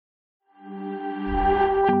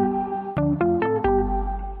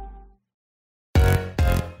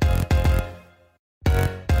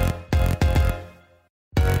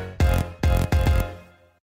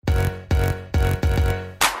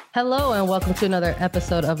Hello and welcome to another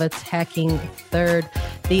episode of Attacking Third,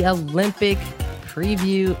 the Olympic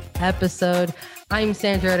preview episode. I'm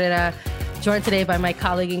Sandra Herrera, joined today by my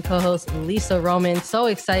colleague and co-host Lisa Roman. So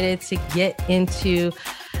excited to get into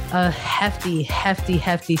a hefty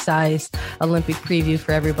size Olympic preview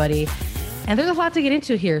for everybody. And there's a lot to get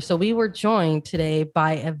into here. So we were joined today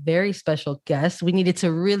by a very special guest. We needed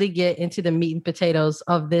to really get into the meat and potatoes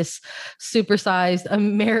of this supersized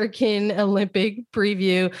American Olympic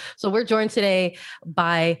preview. So we're joined today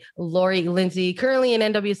by Lori Lindsey, currently an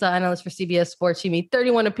NWSL analyst for CBS Sports. She made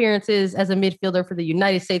 31 appearances as a midfielder for the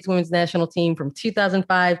United States women's national team from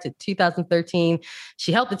 2005 to 2013.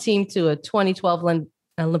 She helped the team to a 2012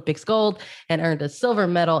 Olympics gold and earned a silver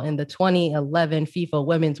medal in the 2011 FIFA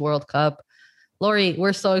Women's World Cup. Lori,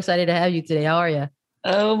 we're so excited to have you today. How are you?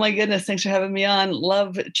 Oh my goodness. Thanks for having me on.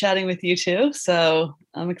 Love chatting with you too. So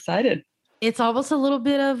I'm excited. It's almost a little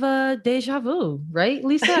bit of a deja vu, right,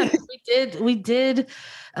 Lisa? we did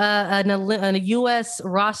a U.S.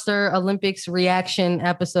 roster Olympics reaction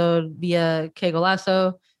episode via Que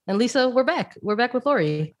Golazo. And Lisa, we're back. We're back with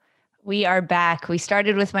Lori. We are back. We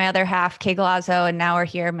started with my other half, Que Golazo, and now we're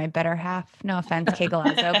here, my better half. No offense, Que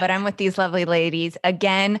Golazo, but I'm with these lovely ladies.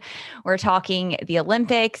 Again, we're talking the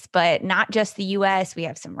Olympics, but not just the U.S. We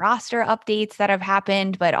have some roster updates that have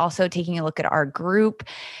happened, but also taking a look at our group,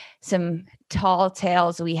 some tall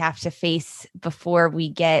tales we have to face before we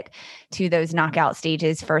get to those knockout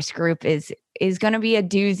stages. First group is going to be a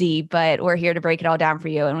doozy, but we're here to break it all down for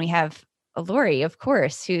you. And we have Lori, of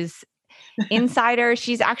course, who's insider.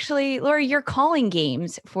 She's actually, Lori, you're calling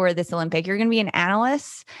games for this Olympic. You're going to be an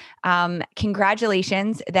analyst.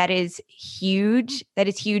 Congratulations. That is huge.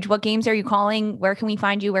 What games are you calling? Where can we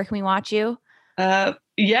find you? Where can we watch you?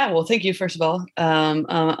 Well, thank you. First of all,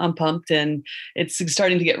 I'm pumped, and it's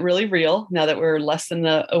starting to get really real now that we're less than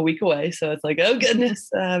a week away. So it's like, oh goodness,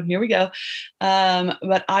 here we go.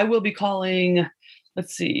 But I will be calling,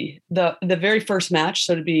 let's see, the very first match.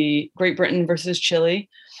 So to be Great Britain versus Chile.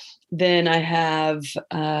 Then I have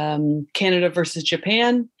Canada versus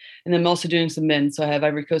Japan, and then I'm also doing some men. So I have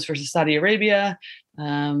Ivory Coast versus Saudi Arabia.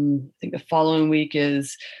 I think the following week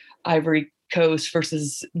is Ivory Coast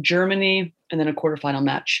versus Germany, and then a quarterfinal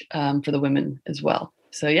match for the women as well.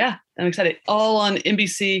 So yeah, I'm excited. All on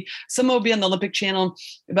NBC. Some will be on the Olympic channel,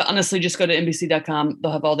 but honestly, just go to NBC.com.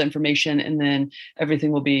 They'll have all the information, and then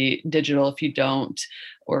everything will be digital if you don't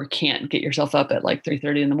or can't get yourself up at like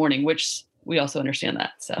 3:30 in the morning, which we also understand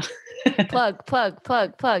that. So plug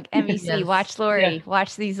NBC, yes. Watch Lori,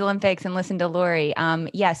 watch these Olympics and listen to Lori.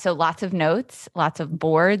 So lots of notes, lots of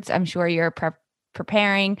boards. I'm sure you're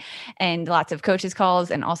preparing, and lots of coaches calls,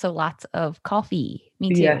 and also lots of coffee.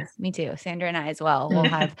 Me too. Yes. Me too. Sandra and I as well. We'll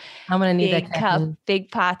have I'm going to need big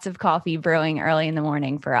pots of coffee brewing early in the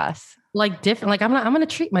morning for us. Like different, like I'm going to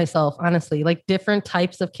treat myself, honestly, like different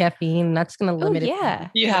types of caffeine. That's going to limit it. Yeah.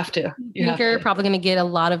 You have to. Probably going to get a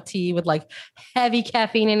lot of tea with like heavy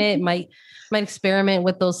caffeine in it. Might experiment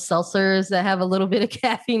with those seltzers that have a little bit of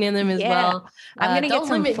caffeine in them as well. I'm going to get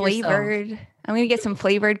some flavored. Yourself. I'm going to get some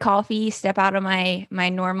flavored coffee, step out of my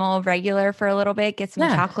normal regular for a little bit, get some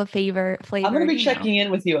chocolate flavor. I'm going to be checking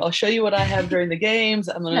in with you. I'll show you what I have during the games.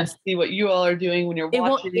 I'm going to see what you all are doing when you're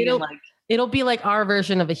watching. It'll be like our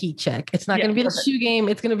version of a heat check. It's not going to be the shoe game.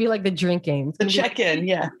 It's going to be like the drink game. The check-in.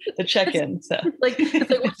 The check-in. So it's like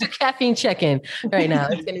what's your caffeine check-in right now?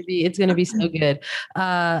 It's going to be so good.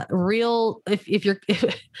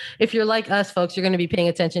 If you're like us folks, you're going to be paying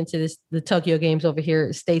attention to the Tokyo games over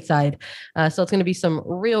here stateside. So it's going to be some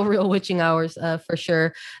real witching hours for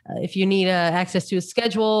sure. If you need access to a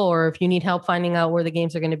schedule, or if you need help finding out where the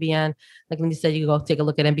games are going to be on, like Lindsay said, you can go take a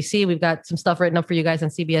look at NBC. We've got some stuff written up for you guys on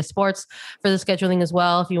CBS Sports for the scheduling as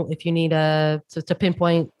well. If you need to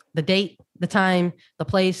pinpoint the date, the time, the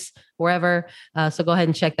place, wherever. So go ahead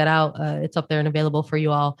and check that out. It's up there and available for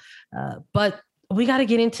you all. But we got to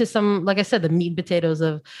get into some, like I said, the meat and potatoes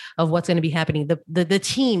of what's going to be happening. The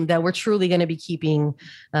team that we're truly going to be keeping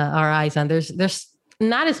our eyes on. There's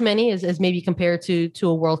not as many as maybe compared to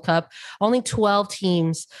a World Cup. Only 12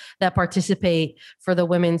 teams that participate for the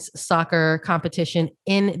women's soccer competition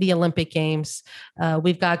in the Olympic Games.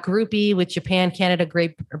 We've got Group E with Japan, Canada,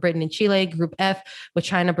 Great Britain, and Chile. Group F with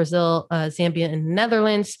China, Brazil, Zambia, and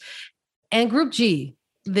Netherlands. And Group G,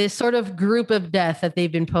 this sort of group of death that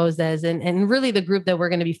they've been posed as, and really the group that we're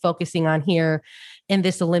going to be focusing on here in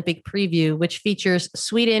this Olympic preview, which features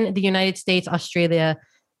Sweden, the United States, Australia,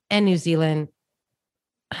 and New Zealand.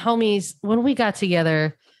 Homies, when we got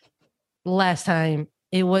together last time,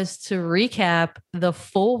 it was to recap the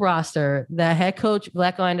full roster that head coach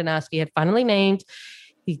Vlatko Andonovski had finally named.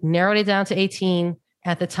 He narrowed it down to 18.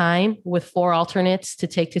 at the time with 4 alternates to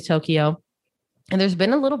take to Tokyo. And there's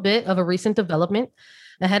been a little bit of a recent development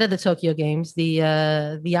ahead of the Tokyo Games. The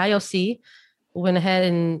IOC went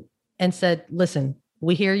ahead and said, listen,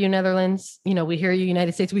 we hear you, Netherlands, we hear you,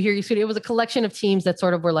 United States, we hear you, Sweden. It was a collection of teams that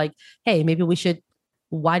sort of were like, hey, maybe we should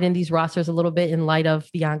widen these rosters a little bit in light of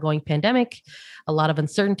the ongoing pandemic, a lot of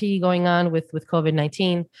uncertainty going on with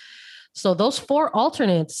COVID-19. So those 4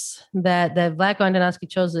 alternates that Vlatko Andonovski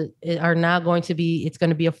chose are now going to be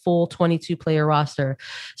a full 22 player roster.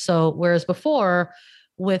 So whereas before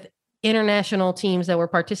with international teams that were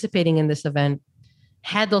participating in this event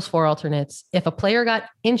had those 4 alternates, if a player got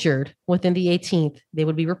injured within the 18th, they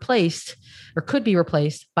would be replaced or could be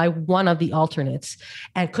replaced by one of the alternates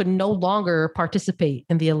and could no longer participate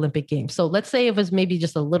in the Olympic Games. So let's say it was maybe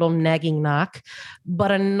just a little nagging knock,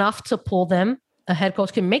 but enough to pull them. A head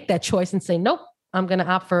coach can make that choice and say, nope, I'm going to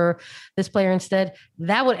opt for this player instead.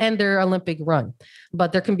 That would end their Olympic run.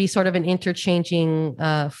 But there can be sort of an interchanging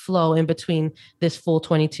flow in between this full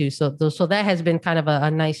 22. So that has been kind of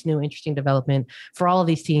a nice, new, interesting development for all of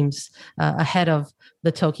these teams ahead of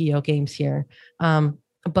the Tokyo Games here.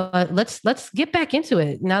 But let's get back into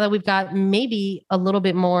it now that we've got maybe a little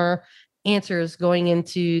bit more answers going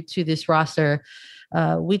into this roster.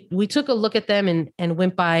 We took a look at them and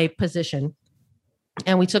went by position.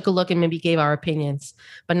 And we took a look and maybe gave our opinions,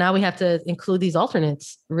 but now we have to include these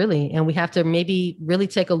alternates really. And we have to maybe really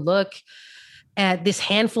take a look at this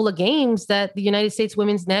handful of games that the United States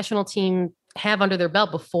women's national team have under their belt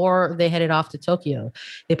before they headed off to Tokyo.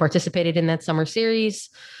 They participated in that summer series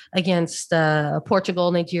against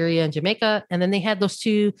Portugal, Nigeria, and Jamaica. And then they had those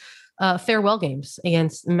 2 farewell games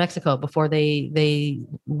against Mexico before they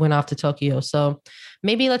went off to Tokyo. So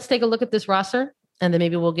maybe let's take a look at this roster. And then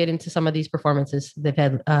maybe we'll get into some of these performances they've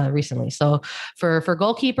had recently. So for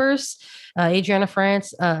goalkeepers, Adriana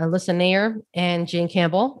France, Alyssa Nair, and Jane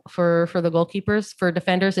Campbell for the goalkeepers. For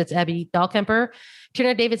defenders, it's Abby Dahlkemper,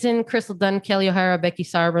 Tierna Davidson, Crystal Dunn, Kelly O'Hara, Becky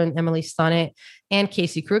Sarban, Emily Sonnett, and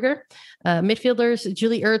Casey Kruger. Midfielders,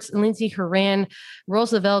 Julie Ertz, Lindsay Horan,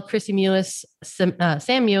 Rose Lavelle, Chrissy Mewis, Sam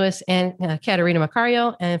Mewis, and Katerina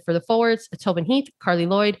Macario. And for the forwards, Tobin Heath, Carly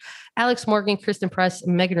Lloyd, Alex Morgan, Kristen Press,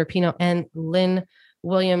 Megan Rapinoe, and Lynn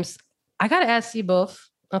Williams. I got to ask you both,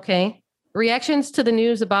 okay, reactions to the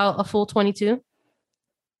news about a full 22?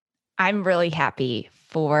 I'm really happy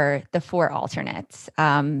for the 4 alternates.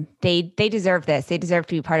 They deserve this. They deserve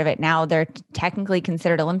to be part of it. Now they're technically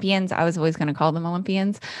considered Olympians. I was always going to call them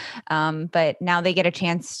Olympians. But now they get a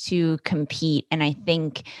chance to compete. And I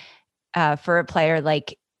think for a player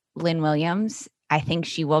like Lynn Williams, I think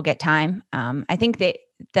she will get time. I think that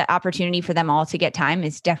the opportunity for them all to get time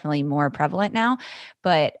is definitely more prevalent now.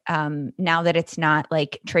 But now that it's not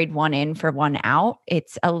like trade one in for one out,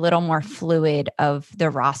 it's a little more fluid of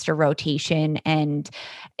the roster rotation. And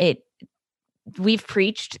we've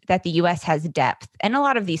preached that the U.S. has depth, and a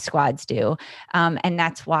lot of these squads do. And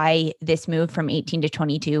that's why this move from 18 to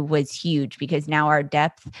 22 was huge, because now our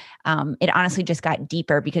depth, it honestly just got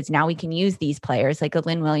deeper, because now we can use these players like a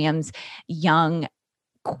Lynn Williams, young,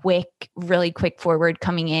 really quick forward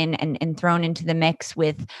coming in and thrown into the mix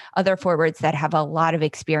with other forwards that have a lot of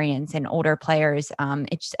experience and older players.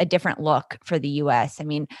 It's a different look for the U.S. I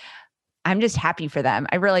mean, I'm just happy for them.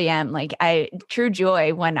 I really am. True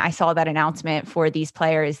joy when I saw that announcement for these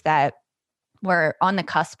players that were on the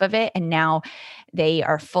cusp of it, and now they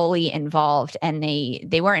are fully involved. And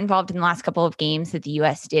they weren't involved in the last couple of games that the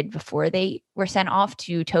U.S. did before they were sent off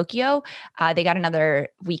to Tokyo. They got another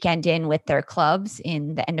weekend in with their clubs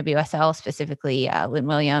in the NWSL, specifically Lynn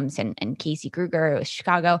Williams and Casey Kruger. It was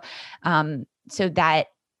Chicago. So that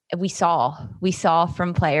we saw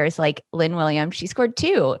from players like Lynn Williams, she scored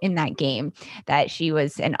 2 in that game, that she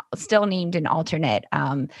was still named an alternate.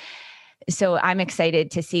 So I'm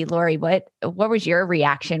excited to see. Lori, what was your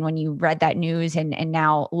reaction when you read that news and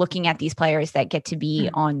now looking at these players that get to be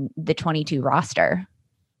on the 22 roster?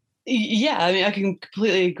 Yeah, I mean, I can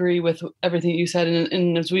completely agree with everything you said.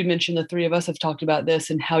 And as we mentioned, the 3 of us have talked about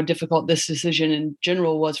this and how difficult this decision in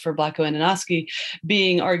general was for Vlatko Andonovski,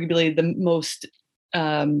 being arguably the most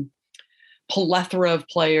plethora of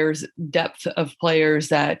players, depth of players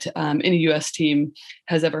that any U.S. team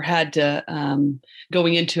has ever had to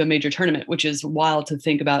going into a major tournament, which is wild to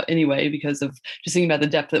think about anyway, because of just thinking about the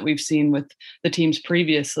depth that we've seen with the teams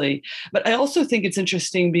previously. But I also think it's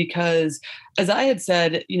interesting because, as I had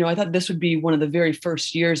said, I thought this would be one of the very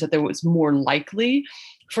first years that there was more likely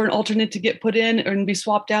for an alternate to get put in and be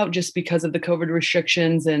swapped out, just because of the COVID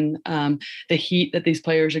restrictions and the heat that these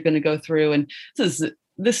players are going to go through. And this is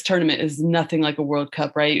this tournament is nothing like a World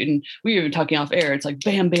Cup, right? And we were even talking off air. It's like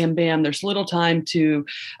bam, bam, bam. There's little time to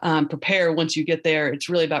prepare once you get there. It's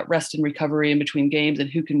really about rest and recovery in between games and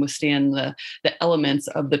who can withstand the elements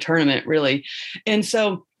of the tournament, really. And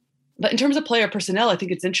so, but in terms of player personnel, I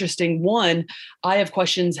think it's interesting. One, I have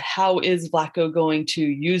questions. How is Vlatko going to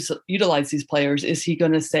utilize these players? Is he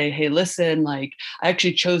going to say, hey, listen, like I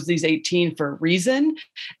actually chose these 18 for a reason,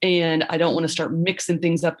 and I don't want to start mixing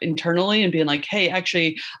things up internally and being like, hey,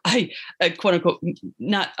 actually, I quote unquote,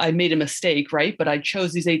 not I made a mistake, right? But I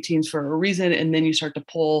chose these 18s for a reason. And then you start to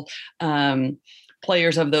pull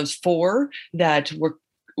players of those 4 that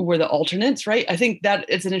were the alternates, right? I think that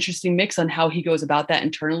it's an interesting mix on how he goes about that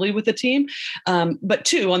internally with the team. But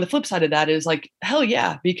 2, on the flip side of that is like, hell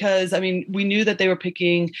yeah, because I mean, we knew that they were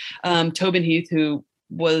picking Tobin Heath, who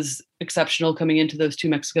was exceptional coming into those 2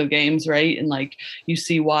 Mexico games, right? And like, you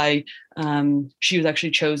see why she was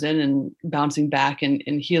actually chosen and bouncing back and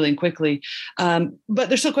healing quickly. But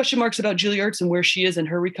there's still question marks about Julie Ertz and where she is in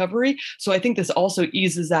her recovery. So I think this also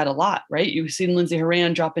eases that a lot, right? You've seen Lindsey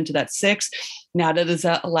Horan drop into that 6. Now, does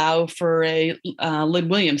that allow for a Lynn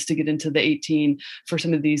Williams to get into the 18 for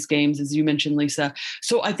some of these games, as you mentioned, Lisa?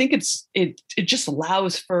 So I think it just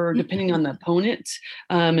allows for, depending on the opponent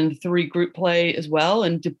and the 3 group play as well,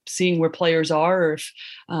 and seeing where players are, or if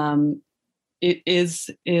is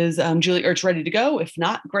Julie Ertz ready to go? If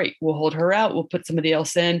not, great. We'll hold her out. We'll put somebody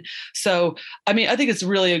else in. So, I mean, I think it's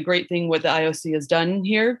really a great thing what the IOC has done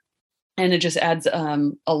here. And it just adds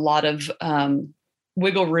a lot of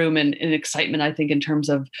wiggle room and excitement, I think, in terms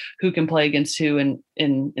of who can play against who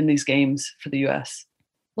in these games for the U.S.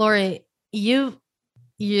 Lori, you're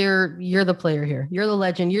the player here. You're the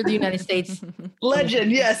legend. You're the United States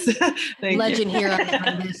legend. Yes. Legend here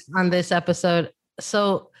on this episode.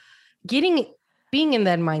 So being in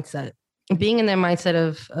that mindset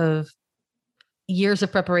of years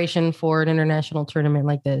of preparation for an international tournament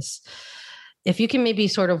like this, if you can maybe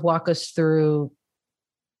sort of walk us through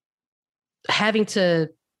having to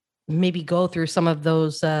maybe go through some of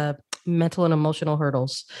those mental and emotional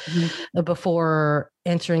hurdles before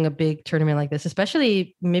entering a big tournament like this,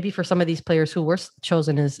 especially maybe for some of these players who were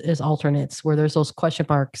chosen as alternates, where there's those question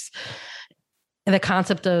marks and the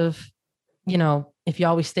concept of, if you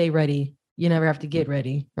always stay ready, you never have to get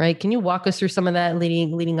ready, right? Can you walk us through some of that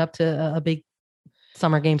leading up to a big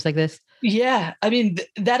summer games like this? Yeah. I mean,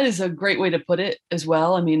 that is a great way to put it as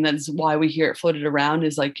well. I mean, that's why we hear it floated around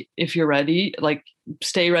is like, if you're ready, like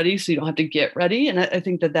stay ready so you don't have to get ready. And I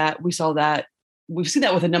think that we've seen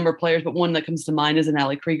that with a number of players, but one that comes to mind is an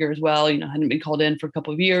Ali Krieger as well. Hadn't been called in for a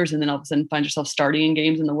couple of years, and then all of a sudden finds herself starting in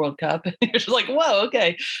games in the World Cup. She's like, whoa,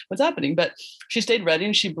 okay, what's happening? But she stayed ready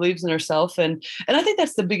and she believes in herself. And I think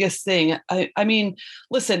that's the biggest thing. I mean,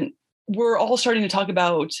 listen, we're all starting to talk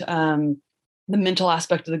about the mental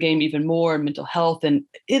aspect of the game even more, mental health. And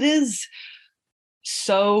it is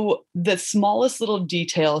so the smallest little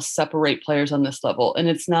details separate players on this level. And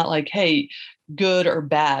it's not like, hey, good or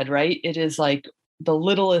bad, right? It is like the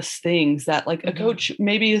littlest things that like a coach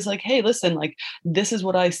maybe is like, hey, listen, like this is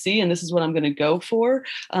what I see and this is what I'm going to go for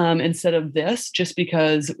instead of this, just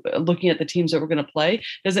because looking at the teams that we're going to play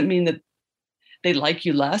doesn't mean that they like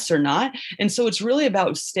you less or not. And so it's really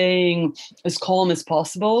about staying as calm as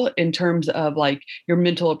possible in terms of like your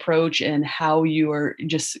mental approach and how you are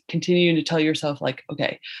just continuing to tell yourself like,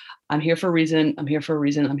 okay, I'm here for a reason. I'm here for a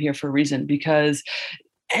reason. I'm here for a reason, because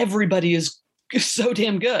everybody is so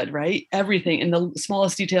damn good, right? Everything in the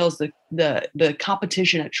smallest details, the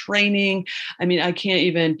competition at training. I mean,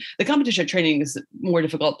 the competition at training is more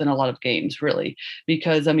difficult than a lot of games, really,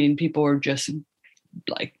 because I mean, people are just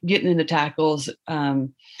like getting into tackles,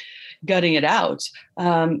 gutting it out.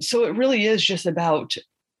 So it really is just about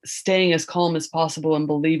staying as calm as possible and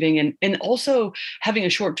believing and also having a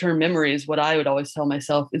short-term memory is what I would always tell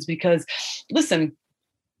myself, is because, listen,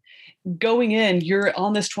 going in, you're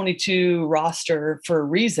on this 22 roster for a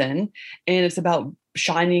reason, and it's about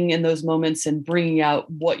shining in those moments and bringing out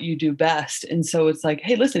what you do best. And so it's like,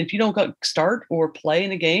 hey, listen, if you don't start or play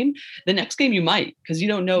in a game, the next game you might, because you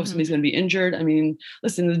don't know if somebody's going to be injured. I mean,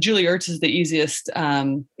 listen, Julie Ertz is the easiest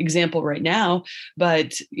example right now,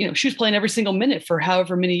 but she was playing every single minute for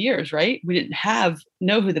however many years, right? We didn't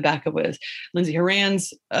know who the backup was. Lindsey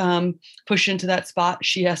Horan's pushed into that spot.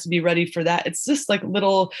 She has to be ready for that. It's just like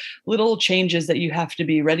little changes that you have to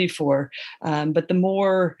be ready for. But the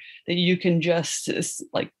more that you can just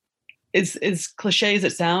like, as cliche as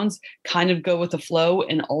it sounds, kind of go with the flow,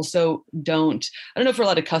 and also I don't know if we're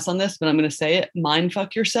allowed to cuss on this, but I'm going to say it, mind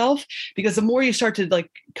fuck yourself, because the more you start to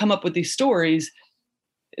like come up with these stories,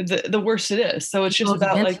 the worse it is. So it's just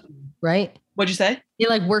about like, right. What'd you say? It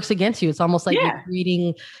like works against you. It's almost like you're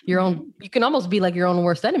creating your own, you can almost be like your own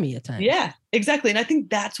worst enemy at times. Yeah, exactly. And I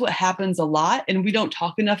think that's what happens a lot. And we don't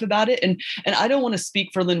talk enough about it. And I don't want to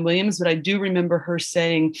speak for Lynn Williams, but I do remember her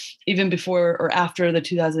saying, even before or after the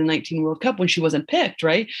 2019 World Cup, when she wasn't picked,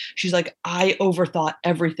 right? She's like, I overthought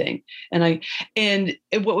everything.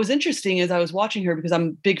 What was interesting is I was watching her because I'm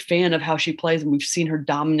a big fan of how she plays, and we've seen her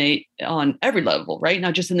dominate on every level, right?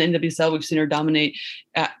 Not just in the NWSL, we've seen her dominate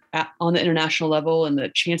on the international level and the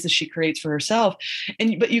chances she creates for herself.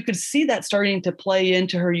 But you could see that starting to play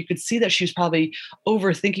into her. You could see that she was probably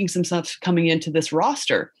overthinking some stuff coming into this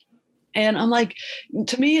roster. And I'm like,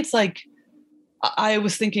 to me, it's like, I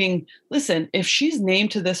was thinking, listen, if she's named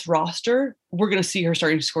to this roster, we're going to see her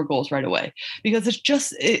starting to score goals right away, because it's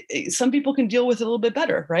just, some people can deal with it a little bit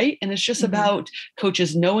better. Right. And it's just about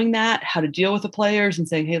coaches knowing that, how to deal with the players and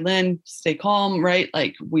saying, hey, Lynn, stay calm. Right.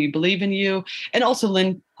 Like, we believe in you. And also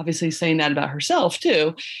Lynn obviously saying that about herself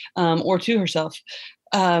too, or to herself.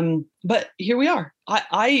 But here we are.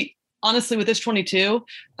 I honestly, with this 22,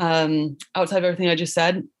 outside of everything I just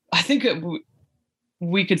said, I think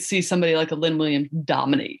we could see somebody like a Lynn Williams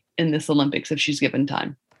dominate in this Olympics if she's given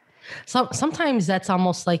time. So sometimes that's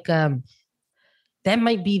almost like that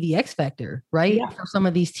might be the X factor, right? Yeah. For some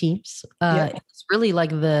of these teams, it's really like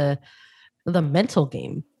the mental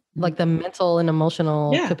game, like the mental and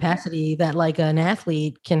emotional capacity that like an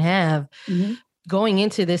athlete can have going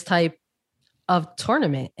into this type of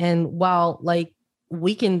tournament. And while like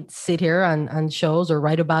we can sit here on shows or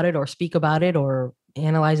write about it or speak about it or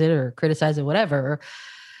analyze it or criticize it, whatever,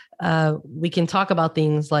 we can talk about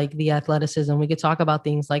things like the athleticism. We could talk about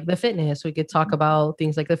things like the fitness. We could talk about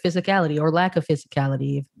things like the physicality or lack of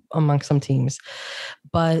physicality among some teams.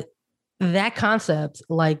 But that concept,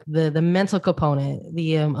 like the mental component,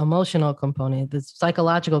 the emotional component, the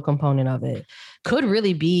psychological component of it, could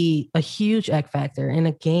really be a huge X factor in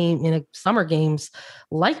a game, in a summer games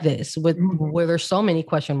like this, with where there's so many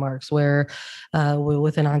question marks, where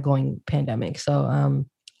with an ongoing pandemic. So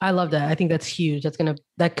I love that. I think that's huge.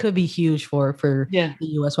 That could be huge for the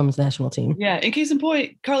U.S. Women's National Team. Yeah. And case in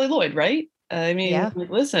point, Carly Lloyd, right? I mean,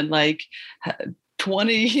 listen, like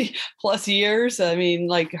 20 plus years. I mean,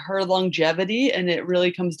 like her longevity, and it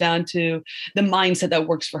really comes down to the mindset that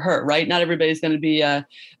works for her, right? Not everybody's going to be,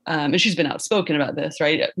 and she's been outspoken about this,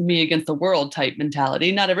 right? Me against the world type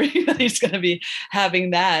mentality. Not everybody's going to be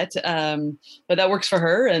having that, but that works for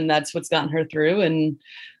her, and that's what's gotten her through. And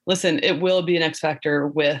listen, it will be an X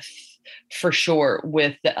factor for sure,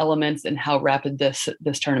 with the elements and how rapid this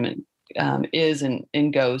tournament is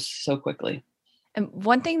and goes so quickly. And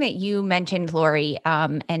one thing that you mentioned, Lori,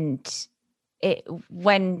 when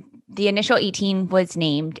the initial 18 was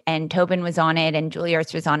named and Tobin was on it and Julie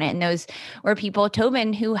Ertz was on it, and those were people,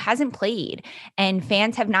 Tobin, who hasn't played, and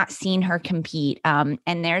fans have not seen her compete. And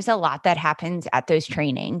there's a lot that happens at those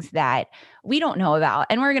trainings that we don't know about.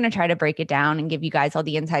 And we're going to try to break it down and give you guys all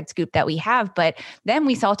the inside scoop that we have. But then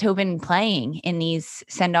we saw Tobin playing in these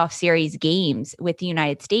send-off series games with the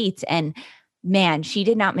United States, and man, she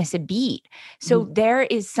did not miss a beat. So there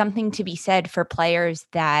is something to be said for players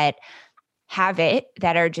that have it,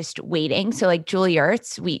 that are just waiting. So like Julie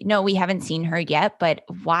Ertz, we haven't seen her yet, but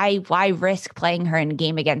why risk playing her in a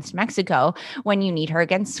game against Mexico when you need her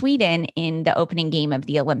against Sweden in the opening game of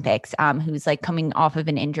the Olympics, who's like coming off of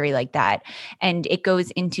an injury like that? And it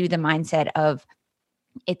goes into the mindset of,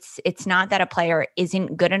 it's not that a player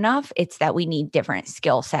isn't good enough. It's that we need different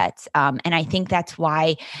skill sets. And I think that's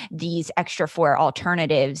why these extra 4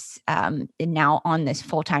 alternatives now on this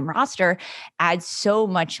full-time roster adds so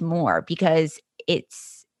much more, because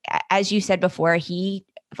it's, as you said before, Vlatko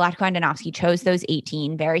Andonovski chose those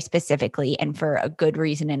 18 very specifically and for a good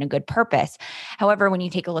reason and a good purpose. However, when you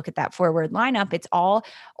take a look at that forward lineup, it's all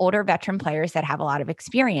older veteran players that have a lot of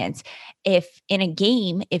experience. If in a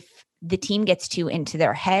game, if the team gets too into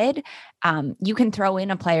their head, you can throw in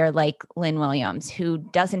a player like Lynn Williams, who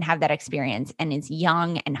doesn't have that experience and is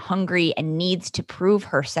young and hungry and needs to prove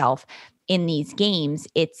herself in these games.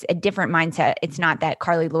 It's a different mindset. It's not that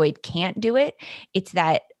Carly Lloyd can't do it. It's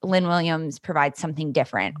that Lynn Williams provides something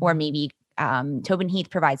different, or maybe Tobin Heath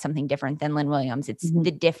provides something different than Lynn Williams. It's the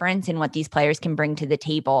difference in what these players can bring to the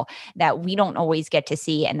table that we don't always get to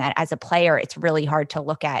see. And that as a player, it's really hard to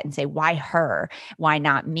look at and say, why her? Why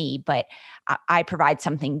not me? But I provide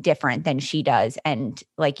something different than she does. And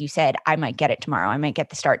like you said, I might get it tomorrow. I might get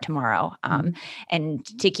the start tomorrow. And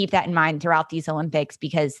to keep that in mind throughout these Olympics,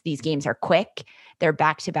 because these games are quick, they're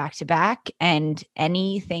back to back to back, and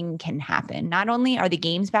anything can happen. Not only are the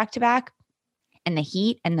games back to back, and the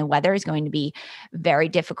heat and the weather is going to be very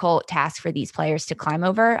difficult task for these players to climb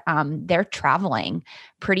over. They're traveling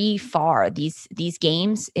pretty far. These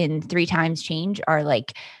games in 3 times change are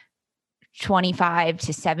like 25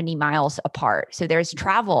 to 70 miles apart. So there's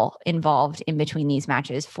travel involved in between these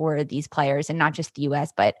matches for these players, and not just the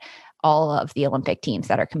US, but all of the Olympic teams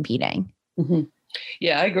that are competing. Mm-hmm.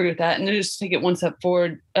 Yeah, I agree with that. And just take it one step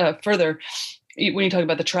forward further, when you talk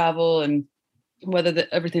about the travel and whether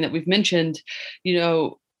everything that we've mentioned,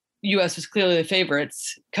 US was clearly the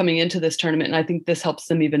favorites coming into this tournament. And I think this helps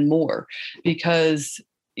them even more because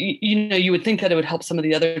you would think that it would help some of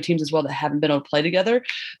the other teams as well that haven't been able to play together.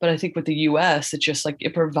 But I think with the US, it's just like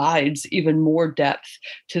it provides even more depth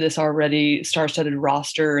to this already star-studded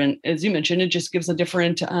roster. And as you mentioned, it just gives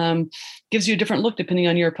gives you a different look depending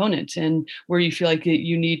on your opponent and where you feel like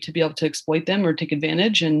you need to be able to exploit them or take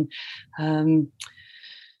advantage. And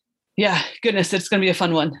goodness, it's going to be a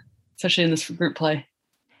fun one, especially in this group play.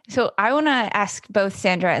 So I want to ask both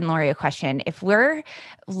Sandra and Lori a question. If we're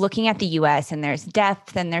looking at the US and there's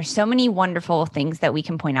depth and there's so many wonderful things that we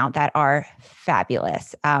can point out that are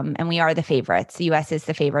fabulous, and we are the favorites, the US is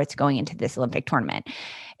the favorites going into this Olympic tournament.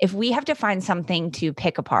 If we have to find something to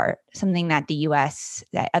pick apart, something that the US,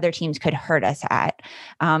 that other teams could hurt us at,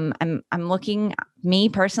 I'm looking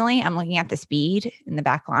at the speed in the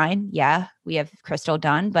back line. Yeah, we have Crystal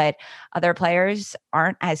Dunn, but other players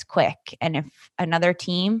aren't as quick. And if another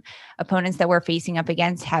team, opponents that we're facing up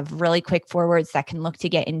against, have really quick forwards that can look to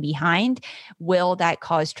get in behind, will that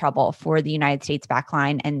cause trouble for the United States back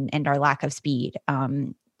line and our lack of speed?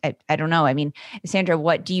 I don't know. I mean, Sandra,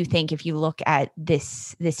 what do you think if you look at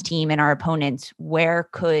this team and our opponents, where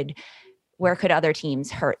could other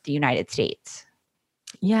teams hurt the United States?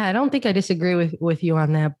 Yeah, I don't think I disagree with you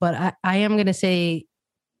on that, but I am going to say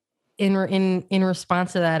in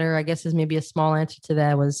response to that, or I guess is maybe a small answer to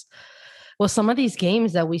that, was some of these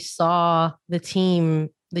games that we saw the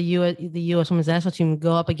U.S. women's national team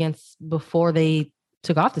go up against before they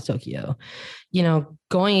took off to Tokyo,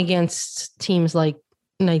 going against teams like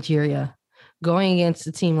Nigeria, going against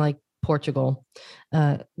a team like Portugal,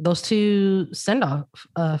 those 2 send-off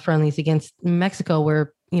friendlies against Mexico,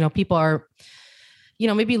 where people are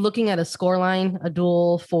maybe looking at a scoreline, a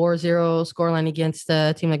dual 4-0 scoreline against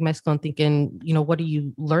a team like Mexico and thinking, what are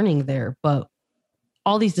you learning there? But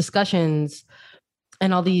all these discussions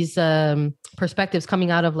and all these perspectives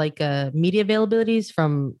coming out of like media availabilities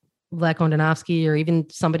from Vlatko Andonovski, or even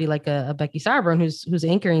somebody like a Becky Sauerbrunn who's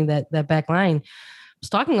anchoring that back line, was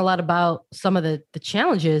talking a lot about some of the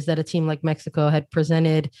challenges that a team like Mexico had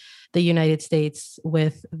presented the United States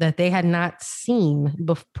with, that they had not seen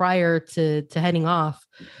prior to heading off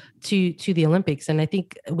to the Olympics. And I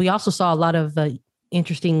think we also saw a lot of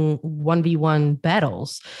interesting 1v1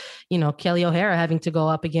 battles. Kelly O'Hara having to go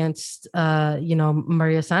up against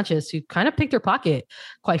Maria Sanchez, who kind of picked her pocket,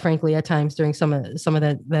 quite frankly, at times during some of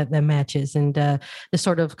the matches, and the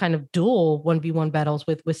sort of kind of dual 1v1 battles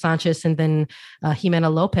with Sanchez, and then Jimena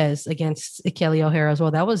Lopez against Kelly O'Hara as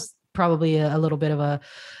well. That was probably a little bit of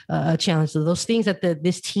a challenge. So those things that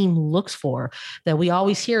this team looks for, that we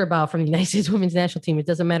always hear about from the United States women's national team, it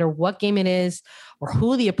doesn't matter what game it is or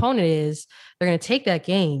who the opponent is, they're going to take that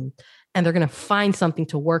game and they're going to find something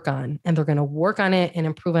to work on, and they're going to work on it and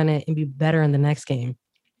improve on it and be better in the next game.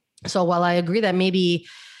 So while I agree that maybe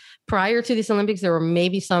prior to these Olympics, there were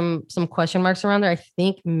maybe some question marks around there, I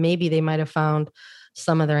think maybe they might have found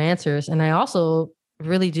some of their answers. And I also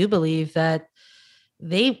really do believe that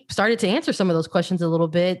they started to answer some of those questions a little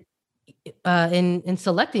bit in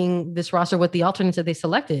selecting this roster with the alternates that they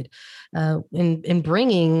selected, in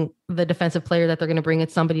bringing the defensive player that they're going to bring.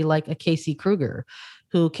 It's somebody like a Casey Kruger,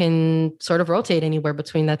 who can sort of rotate anywhere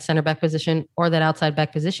between that center back position or that outside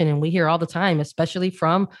back position. And we hear all the time, especially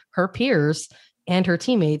from her peers and her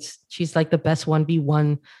teammates, she's like the best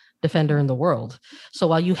 1v1 defender in the world. So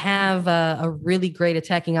while you have a really great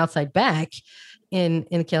attacking outside back in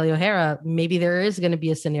Kelly O'Hara, maybe there is going to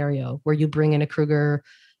be a scenario where you bring in a Kruger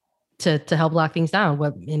to help lock things down.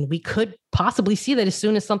 And we could possibly see that as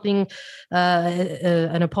soon as something,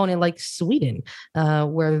 an opponent like Sweden,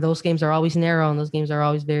 where those games are always narrow and those games are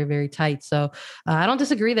always very, very tight. So I don't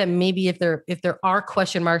disagree that maybe if there are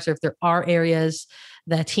question marks, or if there are areas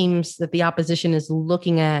that the opposition is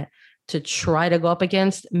looking at to try to go up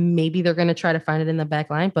against, maybe they're going to try to find it in the back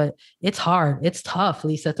line, but it's hard. It's tough,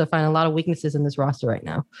 Lisa, to find a lot of weaknesses in this roster right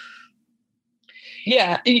now.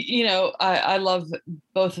 Yeah. I love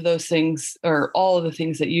both of those things, or all of the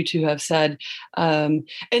things that you two have said. And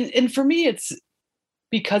for me, it's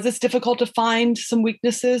because it's difficult to find some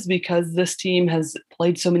weaknesses, because this team has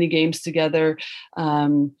played so many games together.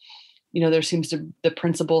 there the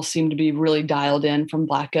principles seem to be really dialed in from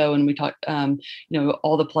Vlatko, and we talked,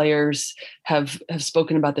 all the players have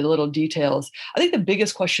spoken about the little details. I think the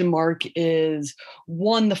biggest question mark is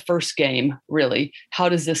one, the first game, really. How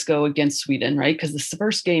does this go against Sweden, right? Because the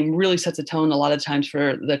first game really sets a tone a lot of times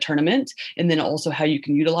for the tournament, and then also how you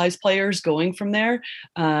can utilize players going from there.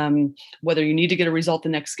 Whether you need to get a result the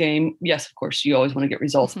next game, yes, of course, you always want to get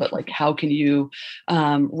results, but like, how can you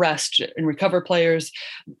rest and recover players?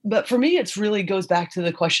 But for me, it's really goes back to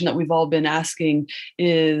the question that we've all been asking,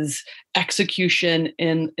 is execution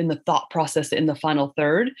in the thought process in the final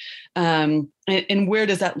third. And where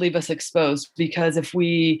does that leave us exposed? Because if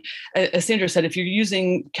we, as Sandra said, if you're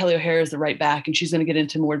using Kelly O'Hara as the right back and she's going to get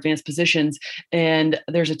into more advanced positions, and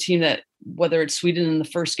there's a team that, whether it's Sweden in the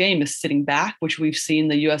first game, is sitting back, which we've seen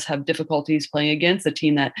the U.S. have difficulties playing against, a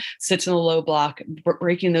team that sits in a low block,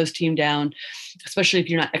 breaking those team down, especially if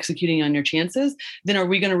you're not executing on your chances, then are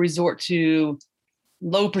we going to resort to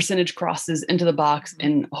low percentage crosses into the box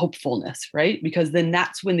and hopefulness, right? Because then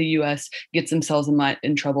that's when the U.S. gets themselves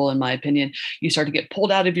in trouble, in my opinion. You start to get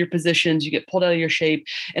pulled out of your positions, you get pulled out of your shape.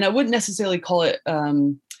 And I wouldn't necessarily call it,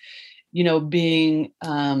 being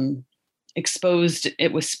exposed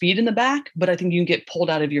it with speed in the back, but I think you can get pulled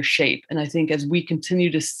out of your shape. And I think as we continue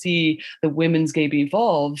to see the women's game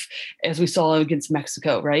evolve, as we saw against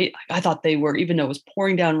Mexico, right? I thought they were, even though it was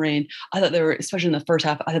pouring down rain, I thought they were, especially in the first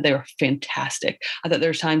half, I thought they were fantastic. I thought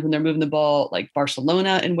there's times when they're moving the ball like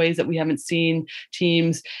Barcelona in ways that we haven't seen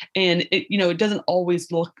teams. And it doesn't always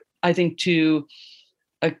look, I think, to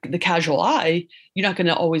the casual eye, you're not going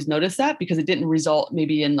to always notice that because it didn't result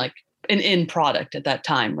maybe in like an end product at that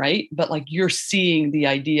time, right? But like, you're seeing the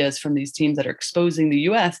ideas from these teams that are exposing the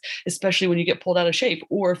U.S., especially when you get pulled out of shape,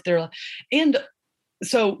 or if they're, and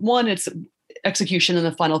so one, it's execution in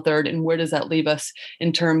the final third, and where does that leave us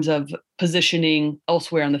in terms of positioning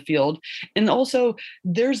elsewhere on the field? And also,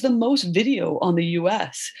 there's the most video on the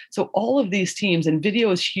U.S. So all of these teams, and video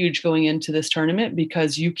is huge going into this tournament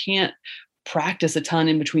because you can't practice a ton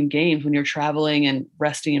in between games when you're traveling and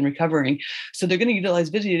resting and recovering. So they're going to utilize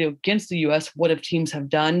video against the U.S. What if teams have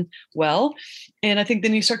done well? And I think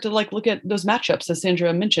then you start to like look at those matchups, as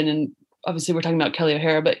Sandra mentioned, and obviously we're talking about Kelly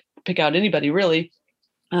O'Hara, but pick out anybody really,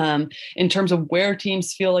 in terms of where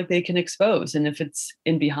teams feel like they can expose. And if it's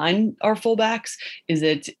in behind our fullbacks, is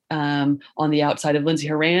it on the outside of Lindsey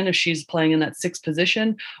Horan, if she's playing in that sixth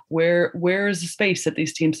position, where is the space that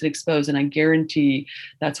these teams can expose? And I guarantee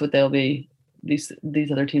that's what they'll be, these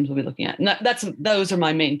other teams will be looking at. And those are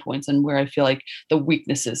my main points and where I feel like the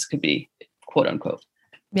weaknesses could be, quote unquote.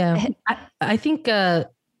 Yeah. I think, I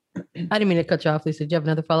didn't mean to cut you off, Lisa. Do you have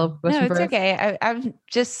another follow-up question? No, it's okay.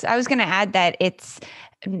 I was going to add that it's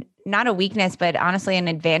not a weakness, but honestly an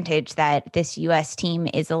advantage that this U.S. team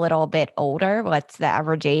is a little bit older. What's the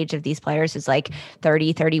average age of these players is like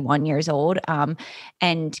 30, 31 years old.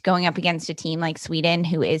 And going up against a team like Sweden,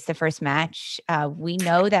 who is the first match, we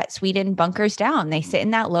know that Sweden bunkers down. They sit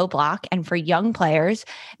in that low block. And for young players,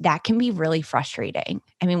 that can be really frustrating.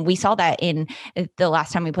 I mean, we saw that in the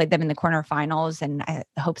last time we played them in the quarterfinals, and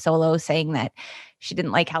Hope Solo saying that she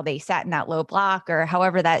didn't like how they sat in that low block or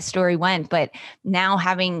however that story went. But now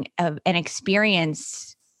having an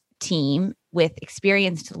experienced team with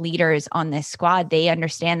experienced leaders on this squad, they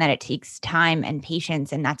understand that it takes time and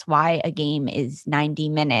patience. And that's why a game is 90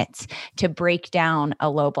 minutes to break down a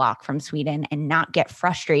low block from Sweden and not get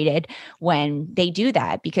frustrated when they do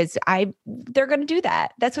that, because they're going to do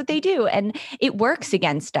that. That's what they do. And it works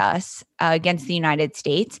against us, against the United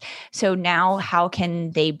States. So now how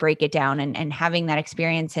can they break it down? And having that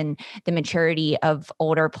experience and the maturity of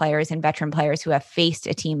older players and veteran players who have faced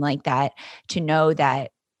a team like that, to know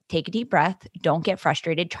that take a deep breath, don't get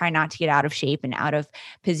frustrated, try not to get out of shape and out of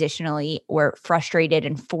positionally or frustrated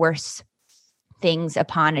and force things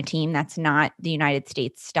upon a team that's not the United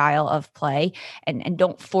States style of play, and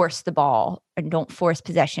don't force the ball and don't force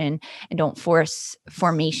possession and don't force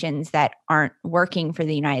formations that aren't working for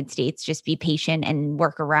the United States. Just be patient and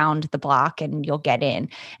work around the block and you'll get in,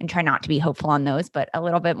 and try not to be hopeful on those, but a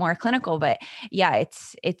little bit more clinical. But yeah,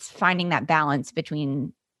 it's finding that balance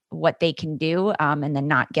between what they can do, and then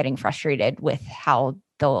not getting frustrated with how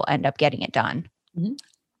they'll end up getting it done. Mm-hmm.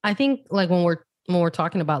 I think like when we're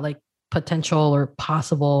talking about like potential or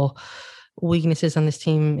possible weaknesses on this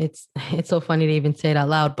team, it's so funny to even say it out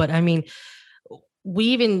loud. But I mean, we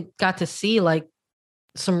even got to see like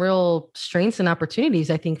some real strengths and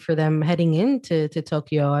opportunities, I think, for them heading into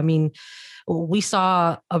Tokyo. I mean, we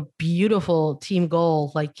saw a beautiful team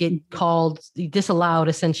goal, like get disallowed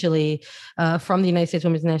essentially from the United States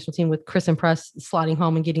Women's National Team, with Kristen Press slotting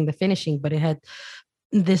home and getting the finishing, but it had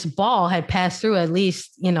this ball had passed through at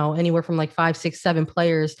least, anywhere from like 5, 6, 7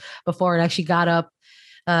 players before it actually got up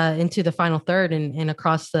into the final third and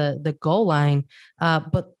across the goal line.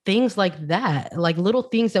 But things like that, like little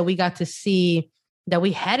things that we got to see that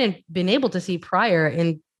we hadn't been able to see prior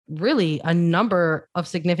in really a number of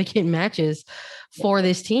significant matches for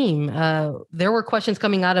this team. There were questions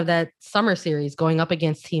coming out of that summer series going up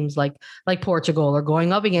against teams like Portugal or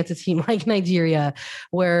going up against a team like Nigeria,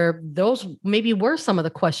 where those maybe were some of the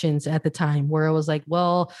questions at the time where it was like,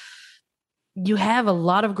 well, you have a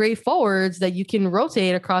lot of great forwards that you can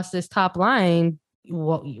rotate across this top line.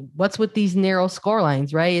 What's with these narrow score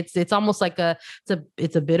lines, right? It's almost like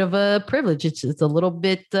it's a bit of a privilege. It's a little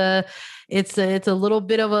bit it's a little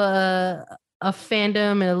bit of a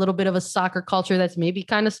fandom and a little bit of a soccer culture that's maybe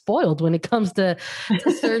kind of spoiled when it comes to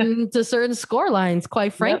certain score lines,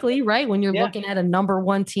 quite frankly, yep. Right? When you're looking at a number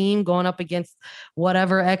one team going up against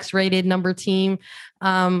whatever X-rated number team.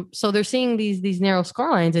 So they're seeing these narrow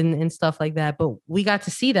score lines and stuff like that. But we got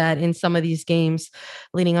to see that in some of these games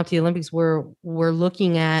leading up to the Olympics where we're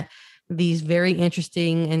looking at these very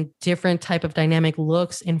interesting and different type of dynamic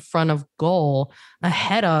looks in front of goal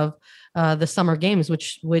ahead of the summer games,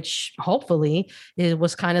 which hopefully it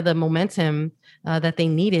was kind of the momentum that they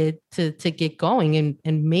needed to get going.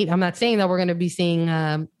 And maybe I'm not saying that we're going to be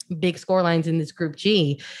seeing big score lines in this Group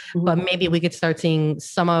G, mm-hmm. but maybe we could start seeing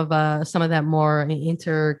some of that more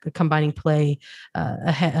combining play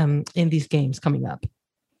in these games coming up.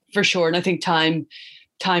 For sure, and I think time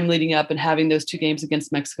leading up and having those 2 games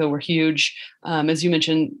against Mexico were huge. As you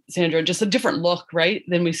mentioned, Sandra, just a different look, right,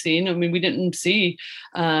 than we've seen. I mean, we didn't see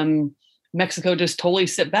Mexico just totally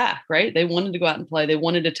sit back, right? They wanted to go out and play. They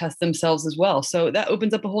wanted to test themselves as well. So that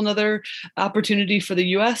opens up a whole nother opportunity for the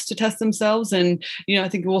U.S. to test themselves. And, I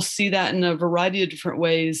think we'll see that in a variety of different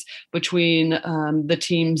ways between the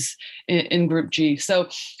teams in Group G. So,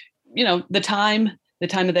 the time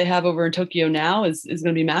that they have over in Tokyo now is going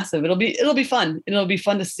to be massive. It'll be fun. It'll be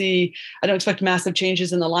fun to see. I don't expect massive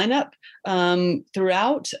changes in the lineup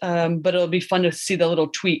throughout, but it'll be fun to see the little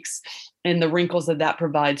tweaks and the wrinkles that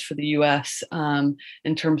provides for the U.S.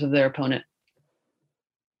 In terms of their opponent.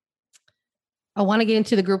 I want to get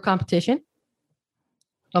into the group competition,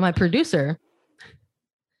 but my producer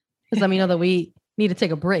has let me know that we need to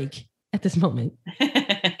take a break at this moment.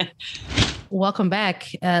 Welcome back.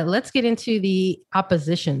 Let's get into the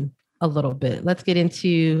opposition a little bit. Let's get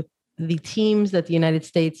into the teams that the United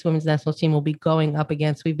States women's national team will be going up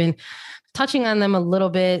against. We've been touching on them a little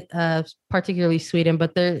bit, particularly Sweden,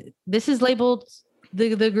 but this is labeled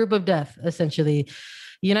the group of death, essentially.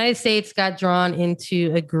 The United States got drawn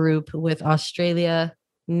into a group with Australia,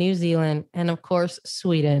 New Zealand, and of course,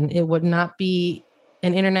 Sweden. It would not be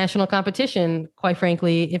an international competition, quite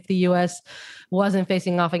frankly, if the U.S. wasn't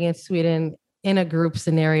facing off against Sweden in a group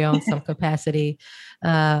scenario in some capacity.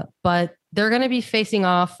 But they're going to be facing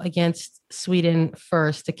off against Sweden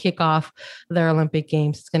first to kick off their Olympic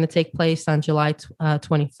Games. It's going to take place on July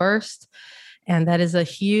 21st. And that is a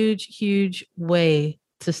huge, huge way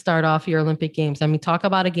to start off your Olympic Games. I mean, talk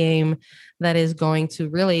about a game that is going to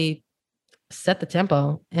really set the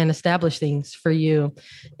tempo and establish things for you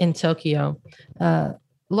in Tokyo.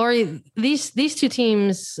 Lori, these 2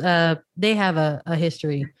 teams, they have a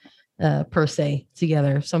history per se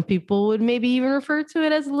together. Some people would maybe even refer to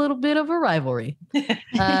it as a little bit of a rivalry.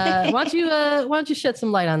 Why don't you shed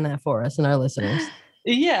some light on that for us and our listeners?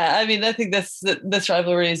 Yeah, I mean, I think this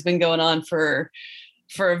rivalry has been going on for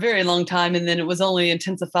a very long time. And then it was only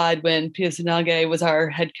intensified when Pia Sundhage was our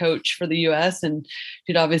head coach for the U.S. And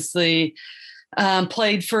she'd obviously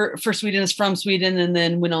played for Sweden, is from Sweden, and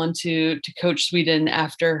then went on to coach Sweden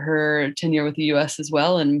after her tenure with the U.S. as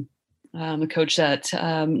well. And a coach that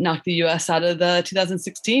knocked the U.S. out of the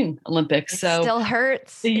 2016 Olympics. So still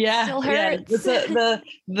hurts. Yeah, still hurts. Yeah.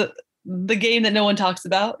 It's the game that no one talks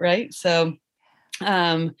about, right? So,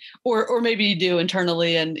 or maybe you do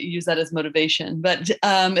internally and use that as motivation. But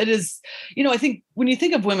it is, I think when you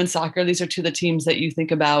think of women's soccer, these are 2 of the teams that you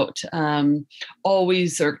think about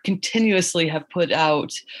always or continuously have put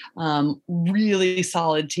out really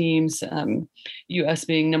solid teams. U.S.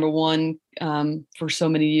 being number 1 for so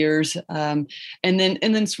many years, and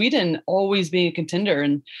then Sweden always being a contender.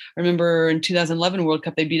 And I remember in 2011 World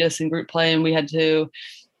Cup they beat us in group play, and we had to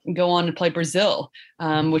go on to play Brazil,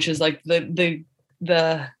 which is like the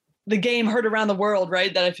game heard around the world,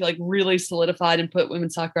 right? That I feel like really solidified and put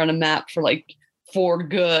women's soccer on a map for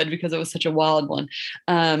good, because it was such a wild one.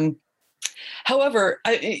 However,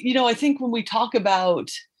 I think when we talk about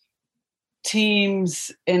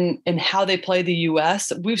teams and how they play the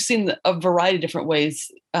U.S., we've seen a variety of different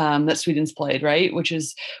ways that Sweden's played, right? Which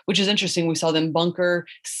is interesting. We saw them bunker,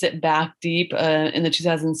 sit back deep in the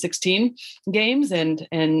 2016 games,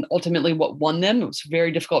 and ultimately what won them. It was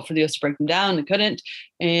very difficult for the U.S. to break them down. They couldn't,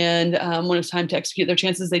 and when it was time to execute their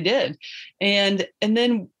chances, they did. And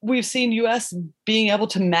then we've seen U.S. being able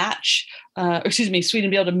to match, Sweden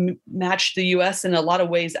be able to match the U.S. in a lot of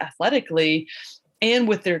ways athletically, and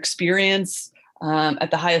with their experience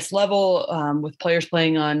at the highest level, with players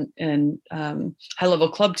playing in high-level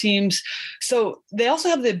club teams. So they also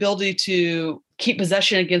have the ability to keep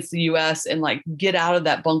possession against the U.S. and like get out of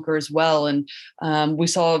that bunker as well. And we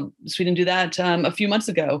saw Sweden do that a few months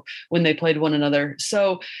ago when they played one another.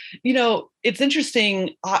 So, it's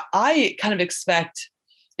interesting. I kind of expect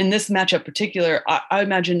in this matchup in particular, I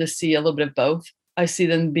imagine to see a little bit of both. I see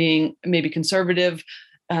them being maybe conservative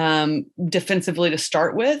defensively to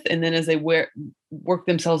start with, and then as they work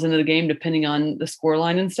themselves into the game, depending on the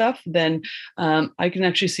scoreline and stuff, then I can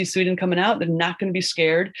actually see Sweden coming out. They're not going to be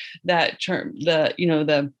scared. I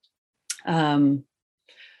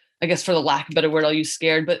guess for the lack of a better word, I'll use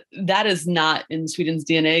scared, but that is not in Sweden's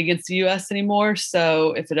DNA against the U.S. anymore.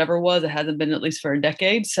 So if it ever was, it hasn't been at least for a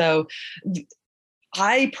decade. So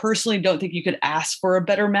I personally don't think you could ask for a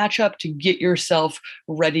better matchup to get yourself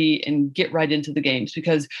ready and get right into the games,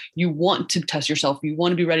 because you want to test yourself. You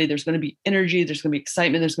want to be ready. There's going to be energy. There's going to be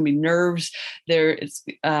excitement. There's going to be nerves. It's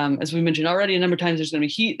as we mentioned already a number of times, there's going to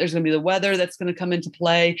be heat. There's going to be the weather that's going to come into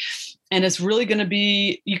play. And it's really going to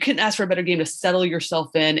be, you couldn't ask for a better game to settle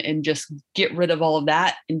yourself in and just get rid of all of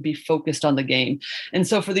that and be focused on the game. And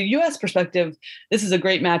so for the U.S. perspective, this is a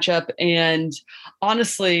great matchup. And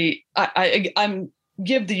honestly, I'm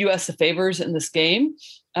give the U.S. the favors in this game.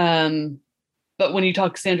 But when you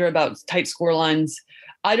talk, Sandra, about tight score lines,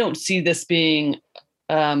 I don't see this being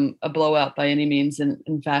a blowout by any means. And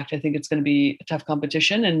in fact, I think it's going to be a tough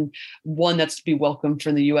competition, and one that's to be welcomed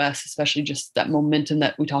from the U.S., especially just that momentum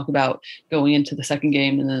that we talk about going into the second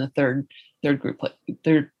game and then the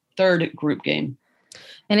third group game.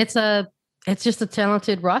 And it's just a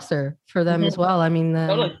talented roster for them as well. I mean,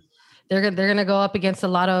 totally. They're going to go up against a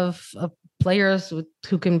lot of players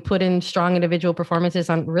who can put in strong individual performances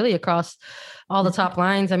on really across all the top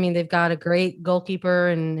lines. I mean, they've got a great goalkeeper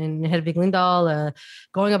and Hedvig Lindahl,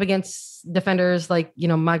 going up against defenders like,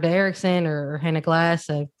 Magda Eriksson or Hannah Glass,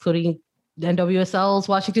 including NWSL's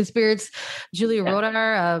Washington Spirits, Julia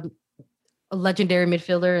Rodar, a legendary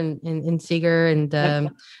midfielder in Seeger,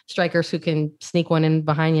 and strikers who can sneak one in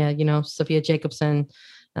behind you, Sophia Jacobson,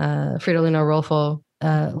 Fridolina Rolfo.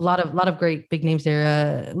 A lot of great big names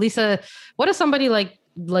there. Lisa, what does somebody like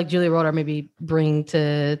Julia Rodar maybe bring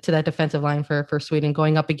to that defensive line for Sweden,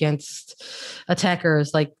 going up against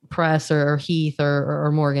attackers like Press or Heath or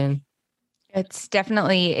Morgan?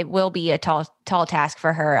 It will be a tall task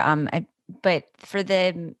for her. But for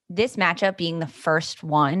this matchup being the first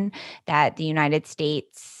one that the United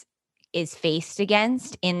States is faced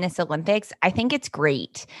against in this Olympics, I think it's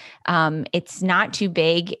great. It's not too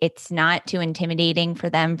big. It's not too intimidating for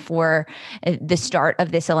them for the start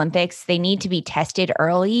of this Olympics. They need to be tested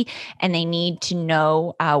early, and they need to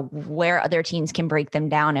know where other teams can break them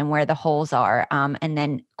down and where the holes are, and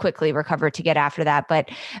then quickly recover to get after that. But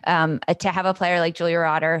to have a player like Julia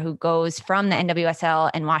Rodar, who goes from the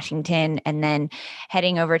NWSL and Washington and then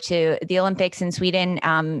heading over to the Olympics in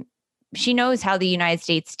Sweden, she knows how the United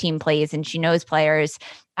States team plays, and she knows players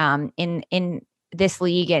in this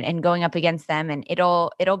league and going up against them, and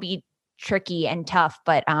it'll be tricky and tough.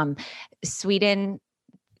 But Sweden,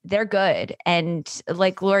 they're good, and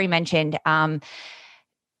like Lori mentioned,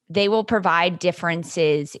 they will provide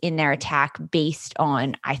differences in their attack based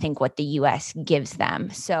on, I think, what the U.S. gives them.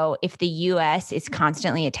 So if the U.S. is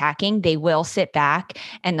constantly attacking, they will sit back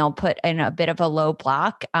and they'll put in a bit of a low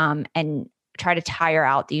block and try to tire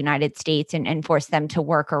out the United States and force them to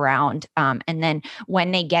work around. And then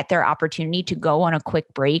when they get their opportunity to go on a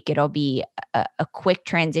quick break, it'll be a quick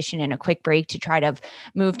transition and a quick break to try to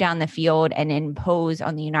move down the field and impose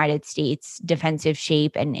on the United States defensive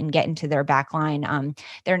shape and get into their back line.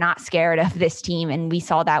 They're not scared of this team. And we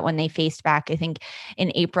saw that when they faced back, I think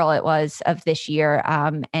in April it was of this year,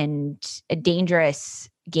 and a dangerous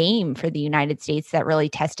game for the United States that really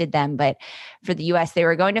tested them. But for the US, they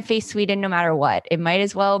were going to face Sweden no matter what. It might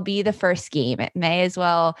as well be the first game. It may as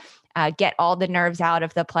well get all the nerves out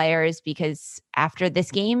of the players, because after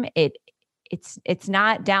this game, it's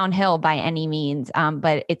not downhill by any means,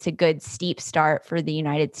 but it's a good steep start for the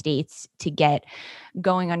United States to get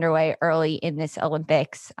going underway early in this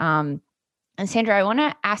Olympics. And Sandra, I want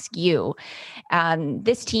to ask you,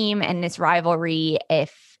 this team and this rivalry,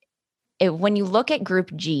 if when you look at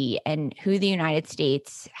Group G and who the United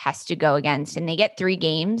States has to go against, and they get 3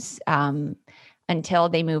 games until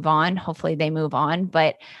they move on. Hopefully they move on,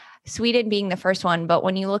 but Sweden being the first one. But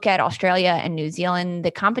when you look at Australia and New Zealand,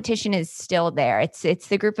 the competition is still there. It's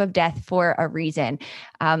the group of death for a reason.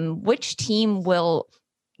 Which team will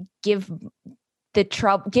give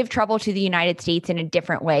trouble to the United States in a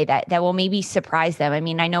different way that will maybe surprise them? I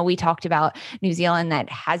mean, I know we talked about New Zealand that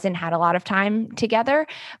hasn't had a lot of time together,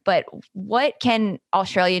 but what can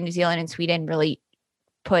Australia, New Zealand, and Sweden really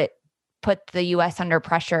put the U.S. under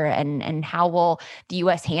pressure, and how will the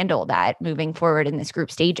U.S. handle that moving forward in this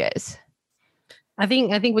group stages? I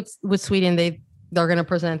think with Sweden, they're going to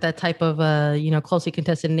present that type of closely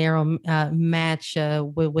contested narrow match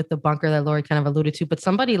with the bunker that Lori kind of alluded to. But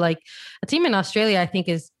somebody like a team in Australia, I think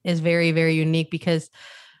is very, very unique because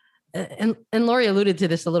and Lori alluded to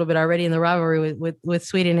this a little bit already in the rivalry with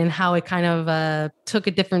Sweden, and how it kind of took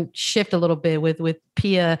a different shift a little bit with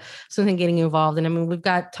Pia Sundhage getting involved. And I mean, we've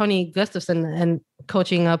got Tony Gustafson and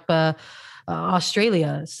coaching up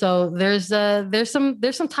Australia. So there's some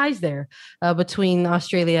ties there between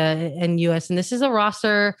Australia and US. And this is a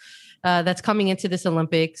roster that's coming into this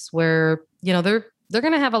Olympics where, they're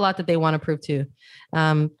going to have a lot that they want to prove too.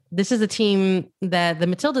 This is a team that the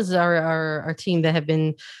Matildas are a team that have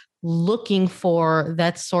been looking for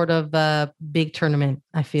that sort of big tournament.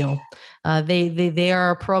 I feel they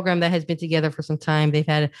are a program that has been together for some time. They've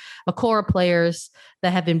had a core of players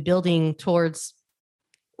that have been building towards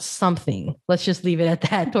something. Let's just leave it at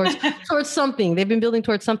that. Towards something. They've been building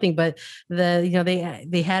towards something, but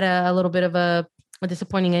they had a little bit of a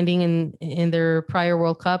disappointing ending in their prior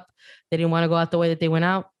World Cup. They didn't want to go out the way that they went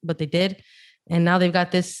out, but they did. And now they've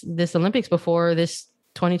got this Olympics before this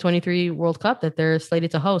 2023 World Cup that they're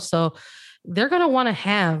slated to host. So they're going to want to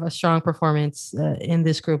have a strong performance in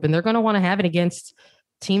this group, and they're going to want to have it against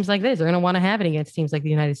teams like this. They're going to want to have it against teams like the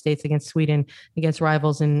United States, against Sweden, against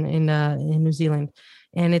rivals in New Zealand.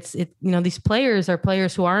 And these players are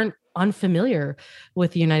players who aren't unfamiliar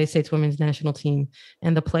with the United States women's national team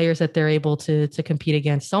and the players that they're able to compete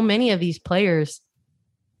against. So many of these players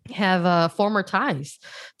have former ties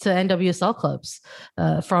to NWSL clubs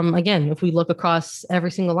from, again, if we look across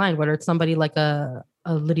every single line, whether it's somebody like a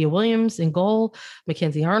Lydia Williams in goal,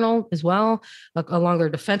 Mackenzie Arnold as well, along their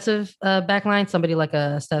defensive back line, somebody like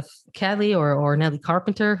a Steph Cadley or Nellie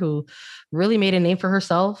Carpenter, who really made a name for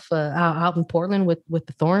herself out in Portland with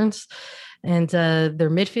the Thorns, and their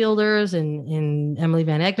midfielders and Emily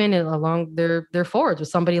Van Egmond along their forwards with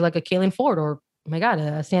somebody like a Kaylin Ford, or, oh my God,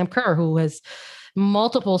 a Sam Kerr, who has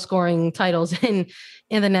multiple scoring titles in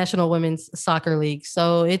the National Women's Soccer League.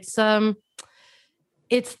 So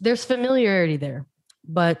there's familiarity there,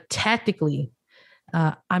 but tactically,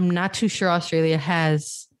 I'm not too sure Australia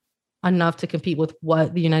has enough to compete with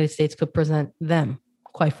what the United States could present them,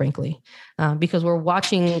 quite frankly, because when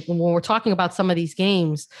we're talking about some of these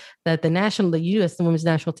games that the U.S. the women's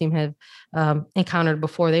national team have encountered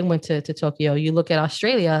before they went to Tokyo. You look at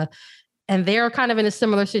Australia, and they're kind of in a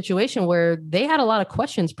similar situation where they had a lot of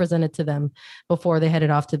questions presented to them before they headed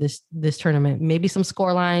off to this tournament. Maybe some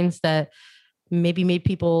score lines that maybe made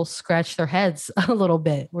people scratch their heads a little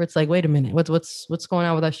bit, where it's like, wait a minute, what's going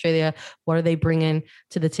on with Australia? What are they bringing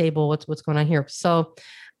to the table? What's going on here? So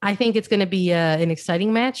I think it's going to be an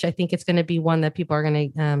exciting match. I think it's going to be one that people are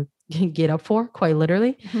going to get up for, quite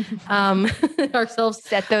literally. Ourselves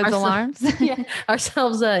set those alarms. Yeah,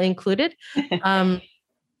 ourselves included.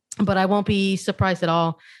 But I won't be surprised at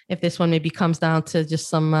all if this one maybe comes down to just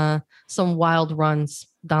some wild runs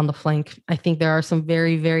down the flank. I think there are some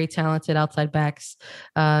very, very talented outside backs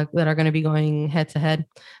that are going to be going head to head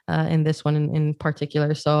in this one in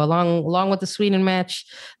particular. So along with the Sweden match,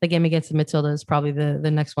 the game against the Matilda is probably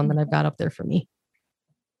the next one that I've got up there for me.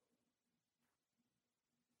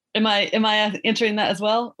 Am I answering that as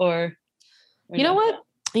well, or you know what?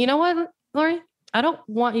 You know what, Lori? I don't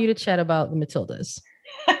want you to chat about the Matildas.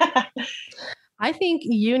 I think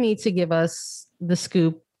you need to give us the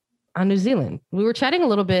scoop on New Zealand. We were chatting a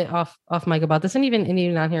little bit off mic about this, and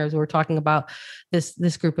even out here as we were talking about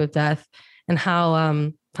this group of death and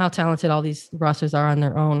how talented all these rosters are on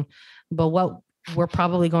their own. But what we're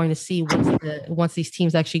probably going to see once these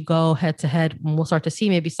teams actually go head to head, and we'll start to see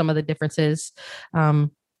maybe some of the differences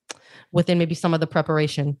within maybe some of the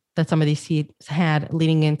preparation that some of these teams had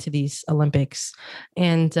leading into these Olympics.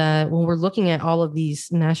 And when we're looking at all of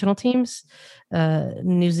these national teams,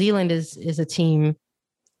 New Zealand is a team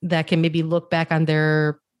that can maybe look back on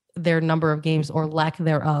their number of games or lack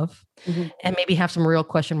thereof, and maybe have some real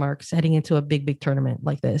question marks heading into a big tournament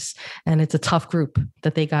like this. And it's a tough group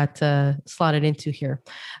that they got slotted into here.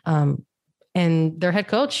 And their head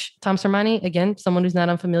coach, Tom Sermanni, again, someone who's not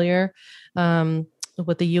unfamiliar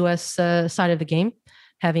with the U.S. Side of the game,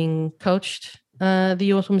 having coached the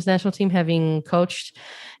U.S. Women's National Team, having coached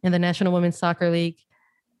in the National Women's Soccer League.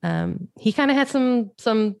 He kind of had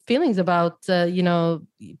some feelings about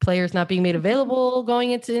players not being made available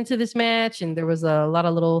going into this match, and there was a lot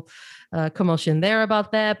of little commotion there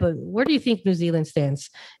about that. But where do you think New Zealand stands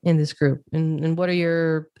in this group, and what are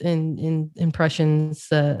your impressions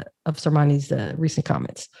of Sermanni's recent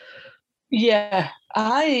comments? Yeah,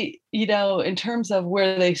 in terms of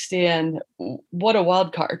where they stand, what a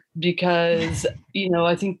wild card, because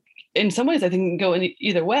I think in some ways, I think it can go in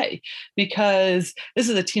either way, because this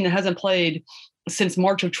is a team that hasn't played since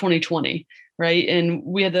March of 2020, right? And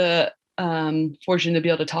we had the fortune to be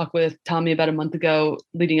able to talk with Tommy about a month ago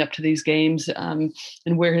leading up to these games and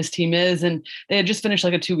where his team is. And they had just finished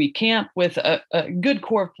like a 2-week camp with a good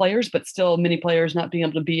core of players, but still many players not being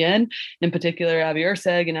able to be in particular, Abby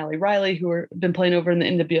Erceg and Ali Riley, who have been playing over in the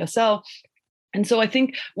NWSL. And so I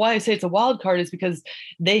think why I say it's a wild card is because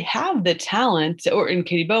they have the talent, or in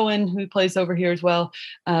Katie Bowen, who plays over here as well.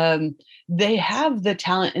 They have the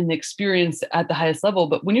talent and the experience at the highest level.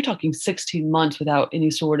 But when you're talking 16 months without any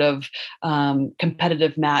sort of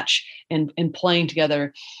competitive match and playing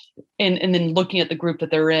together, and then looking at the group that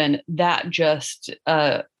they're in, that just,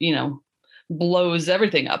 blows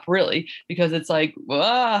everything up, really, because it's like,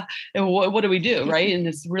 what do we do, right? And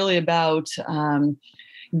it's really about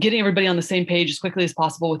getting everybody on the same page as quickly as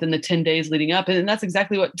possible within the 10 days leading up. And that's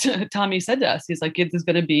exactly what Tommy said to us. He's like, it is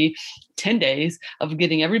going to be 10 days of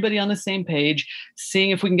getting everybody on the same page,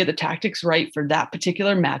 seeing if we can get the tactics right for that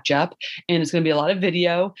particular matchup. And it's going to be a lot of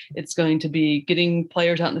video. It's going to be getting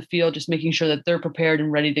players out in the field, just making sure that they're prepared and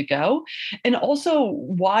ready to go. And also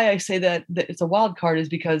why I say that it's a wild card is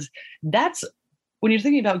because that's when you're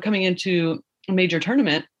thinking about coming into a major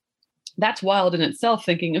tournament, that's wild in itself,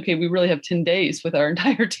 thinking, okay, we really have 10 days with our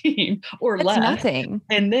entire team or that's less. Nothing.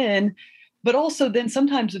 And then, but also then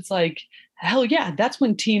sometimes it's like, hell yeah, that's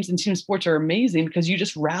when teams and team sports are amazing, because you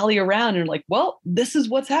just rally around and like, well, this is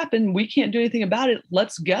what's happened. We can't do anything about it.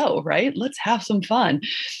 Let's go, right? Let's have some fun.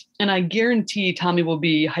 And I guarantee Tommy will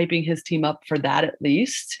be hyping his team up for that at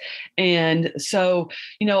least. And so,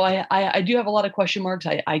 I do have a lot of question marks.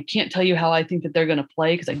 I can't tell you how I think that they're going to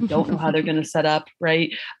play, because I don't know how they're going to set up,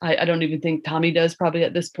 right? I don't even think Tommy does probably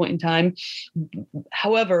at this point in time.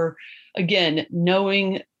 However, again,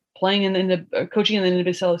 playing in the coaching in the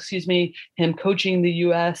NWSL, him coaching the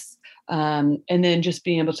US, and then just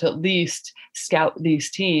being able to at least scout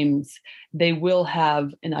these teams, they will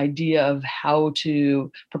have an idea of how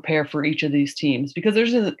to prepare for each of these teams, because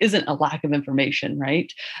there isn't a lack of information,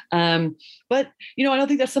 right? But, I don't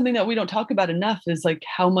think that's something that we don't talk about enough, is like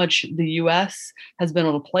how much the US has been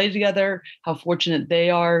able to play together, how fortunate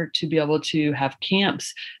they are to be able to have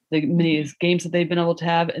camps, the many games that they've been able to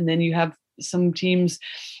have. And then you have some teams,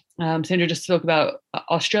 Sandra just spoke about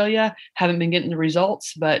Australia, haven't been getting the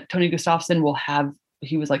results, but Tony Gustafsson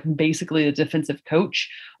he was like basically a defensive coach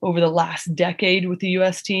over the last decade with the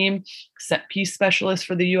U.S. team, set piece specialist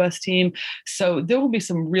for the U.S. team. So there will be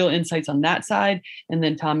some real insights on that side. And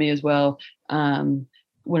then Tommy as well,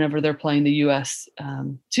 whenever they're playing the U.S.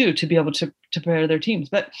 Too, to be able to prepare their teams.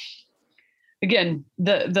 But again,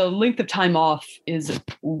 the length of time off is,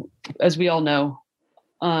 as we all know,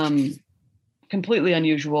 completely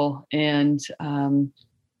unusual, and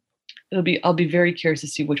I'll be very curious to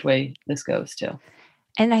see which way this goes too.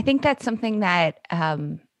 And I think that's something that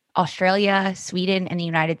Australia, Sweden, and the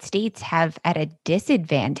United States have at a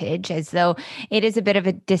disadvantage, as though it is a bit of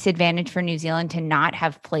a disadvantage for New Zealand to not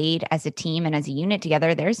have played as a team and as a unit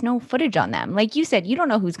together. There's no footage on them. Like you said, you don't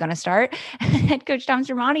know who's going to start. Head coach Tom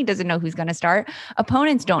Sermanni doesn't know who's going to start.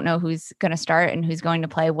 Opponents don't know who's going to start and who's going to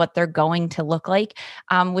play, what they're going to look like,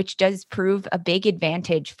 which does prove a big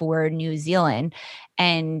advantage for New Zealand.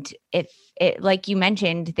 And if it, like you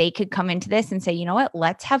mentioned, they could come into this and say, you know what,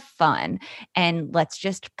 let's have fun and let's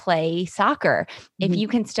just play soccer. Mm-hmm. If you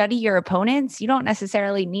can study your opponents, you don't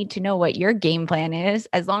necessarily need to know what your game plan is.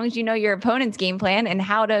 As long as you know your opponent's game plan and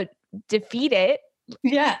how to defeat it.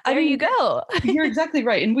 Yeah. You go. You're exactly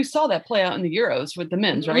right. And we saw that play out in the Euros with the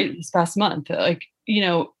men's, mm-hmm. right? This past month,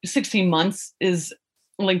 16 months is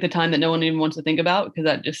length of time that no one even wants to think about, because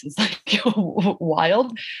that just is like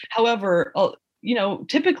wild. However,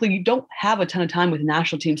 typically you don't have a ton of time with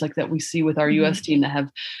national teams like that we see with our U.S. team that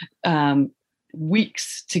have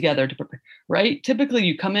weeks together to prepare, right? Typically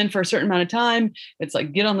you come in for a certain amount of time. It's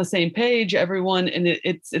like, get on the same page, everyone. And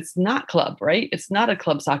it's not club, right? It's not a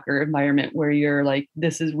club soccer environment where you're like,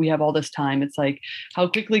 we have all this time. It's like, how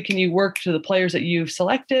quickly can you work to the players that you've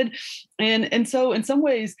selected? And so in some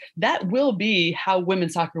ways that will be how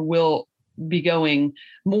women's soccer will be going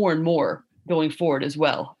more and more going forward, as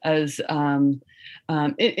well as,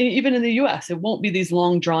 even in the US, it won't be these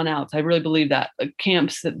long drawn outs. I really believe that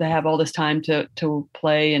camps that they have all this time to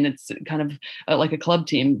play, and it's kind of like a club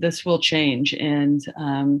team. This will change, and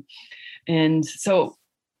so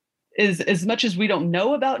as much as we don't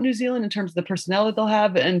know about New Zealand in terms of the personnel that they'll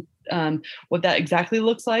have and what that exactly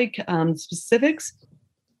looks like, specifics,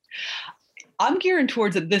 I'm gearing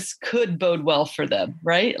towards that this could bode well for them,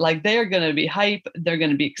 right? Like they are going to be hype. They're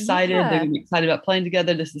going to be excited. Yeah. They're going to be excited about playing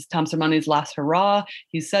together. This is Tom Sermanni's last hurrah.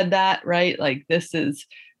 He said that, right? Like this is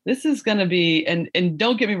going to be, and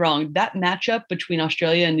don't get me wrong, that matchup between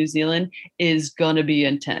Australia and New Zealand is going to be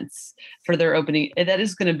intense for their opening. That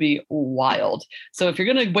is going to be wild. So if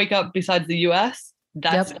you're going to wake up besides the US,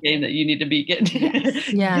 that's the game that you need to be getting.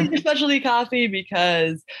 Yeah. Get your specialty coffee,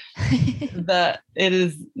 because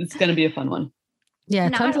it's going to be a fun one. Yeah.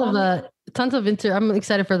 Tons of I'm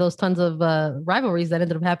excited for those tons of rivalries that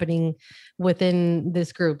ended up happening within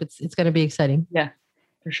this group. It's going to be exciting. Yeah,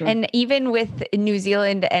 for sure. And even with New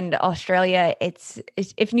Zealand and Australia, it's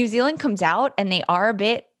if New Zealand comes out and they are a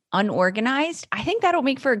bit unorganized, I think that'll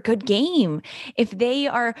make for a good game. If they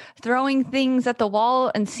are throwing things at the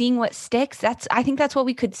wall and seeing what sticks, I think that's what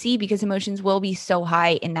we could see, because emotions will be so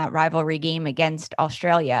high in that rivalry game against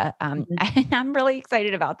Australia. And I'm really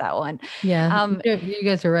excited about that one. Yeah, you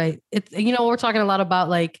guys are right. It's, we're talking a lot about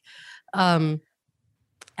like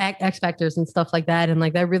X factors and stuff like that, and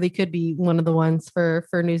like that really could be one of the ones for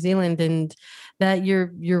New Zealand. And that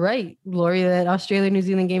you're right, Lori, that Australia New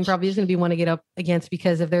Zealand game probably is going to be one to get up against,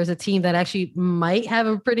 because if there's a team that actually might have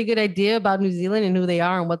a pretty good idea about New Zealand and who they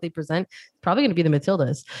are and what they present, it's probably going to be the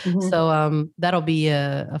Matildas. So that'll be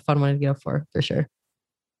a fun one to get up for sure.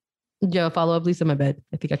 Joe, follow up, Lisa, my bad.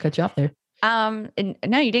 I think I cut you off there. And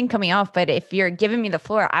no, you didn't cut me off, but if you're giving me the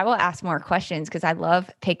floor, I will ask more questions, because I love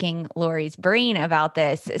picking Lori's brain about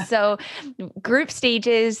this. So group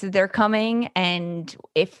stages, they're coming. And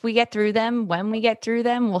if we get through them, when we get through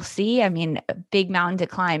them, we'll see. I mean, a big mountain to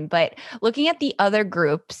climb, but looking at the other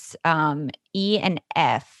groups, E and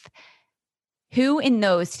F, who in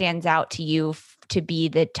those stands out to you to be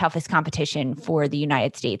the toughest competition for the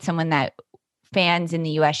United States? Someone that fans in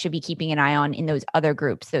the US should be keeping an eye on in those other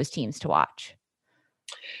groups, those teams to watch?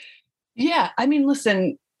 Yeah. I mean,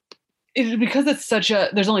 listen, because it's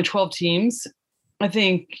there's only 12 teams. I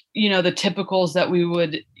think, the typicals that we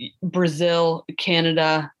would, Brazil,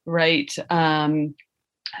 Canada, right?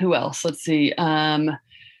 Who else? Let's see.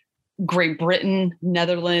 Great Britain,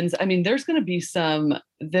 Netherlands. I mean, there's going to be some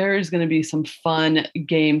fun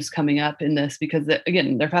games coming up in this, because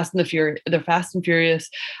again, they're fast and furious,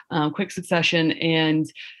 quick succession.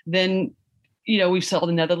 And then, we saw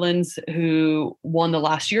the Netherlands, who won the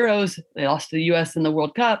last Euros. They lost to the US in the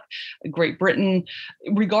World Cup. Great Britain,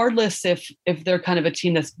 regardless if they're kind of a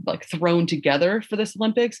team that's like thrown together for this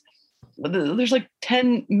Olympics, there's like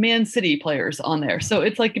 10 Man City players on there. So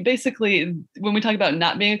it's like, basically, when we talk about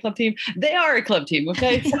not being a club team, they are a club team.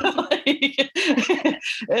 Okay. So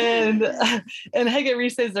and Hege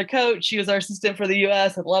Riise is their coach. She was our assistant for the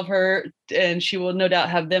US. I love her. And she will no doubt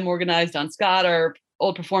have them organized. On Scott, our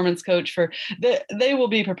old performance coach, they will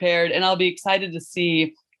be prepared, and I'll be excited to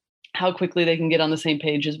see how quickly they can get on the same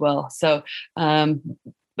page as well. So,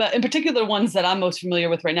 but in particular, ones that I'm most familiar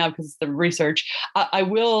with right now, because it's the research, I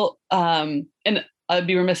will, and I'd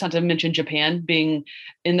be remiss not to mention Japan being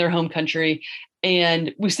in their home country.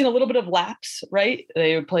 And we've seen a little bit of lapse, right?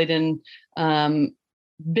 They played in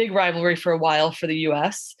big rivalry for a while for the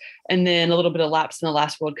US, and then a little bit of lapse in the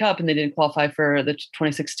last World Cup, and they didn't qualify for the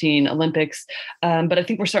 2016 Olympics. But I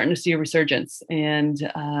think we're starting to see a resurgence. And,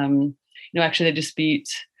 actually they just beat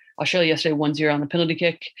Australia yesterday 1-0 on the penalty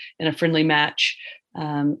kick in a friendly match.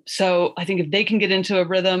 So I think if they can get into a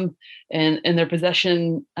rhythm and their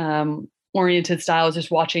possession oriented styles,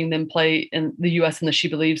 just watching them play in the US in the She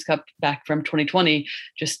Believes Cup back from 2020,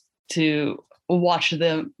 just to watch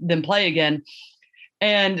them play again.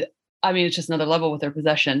 And I mean, it's just another level with their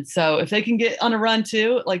possession. So if they can get on a run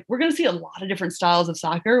too, like, we're going to see a lot of different styles of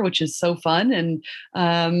soccer, which is so fun. And,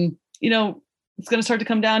 it's going to start to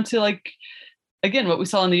come down to, like, again, what we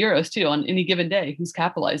saw in the Euros too, on any given day, who's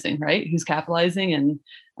capitalizing, right? Who's capitalizing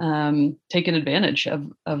and taking advantage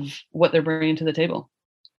of what they're bringing to the table.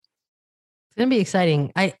 It's going to be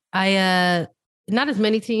exciting. I not as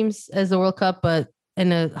many teams as the World Cup, but in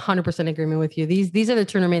 100% agreement with you. These are the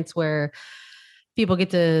tournaments where people get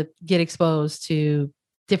to get exposed to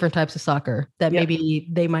different types of soccer that maybe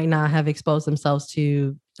they might not have exposed themselves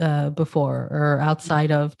to before, or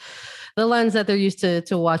outside of the lens that they're used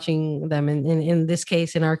to watching them. And in this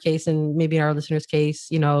case, in our case, and maybe in our listeners' case,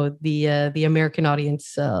 the American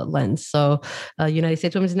audience lens. So United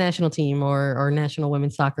States Women's National Team or National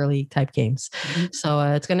Women's Soccer League type games. Mm-hmm. So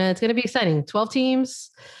it's gonna be exciting. 12 teams.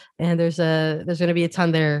 And there's going to be a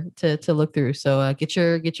ton there to look through. So get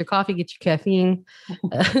your coffee, get your caffeine,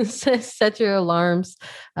 set your alarms.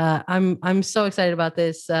 I'm so excited about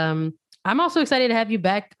this. I'm also excited to have you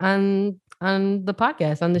back on the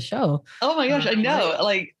podcast, on the show. Oh my gosh, I know.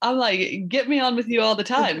 I'm like, get me on with you all the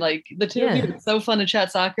time. Like the two of you, it's so fun to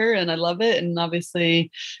chat soccer, and I love it. And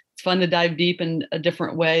obviously, it's fun to dive deep in a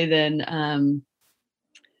different way than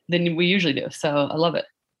we usually do. So I love it.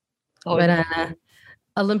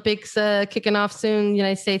 Olympics kicking off soon.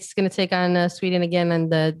 United States is going to take on Sweden again on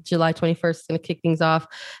the July 21st. It's going to kick things off.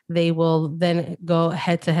 They will then go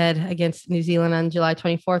head to head against New Zealand on July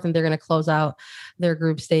 24th, and they're going to close out their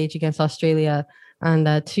group stage against Australia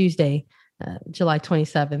on Tuesday, July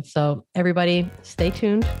 27th. So everybody stay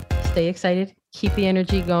tuned, stay excited, keep the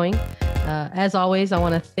energy going. As always, I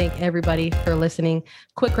want to thank everybody for listening.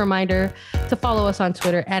 Quick reminder to follow us on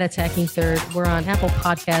Twitter @AttackingThird. We're on Apple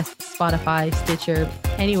Podcasts, Spotify, Stitcher,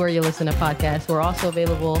 anywhere you listen to podcasts. We're also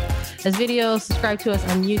available as videos. Subscribe to us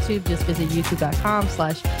on YouTube. Just visit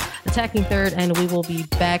youtube.com/AttackingThird, and we will be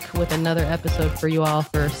back with another episode for you all.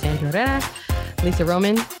 For Sandra Herrera, Lisa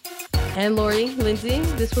Roman, and Lori Lindsay,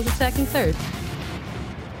 this was Attacking Third.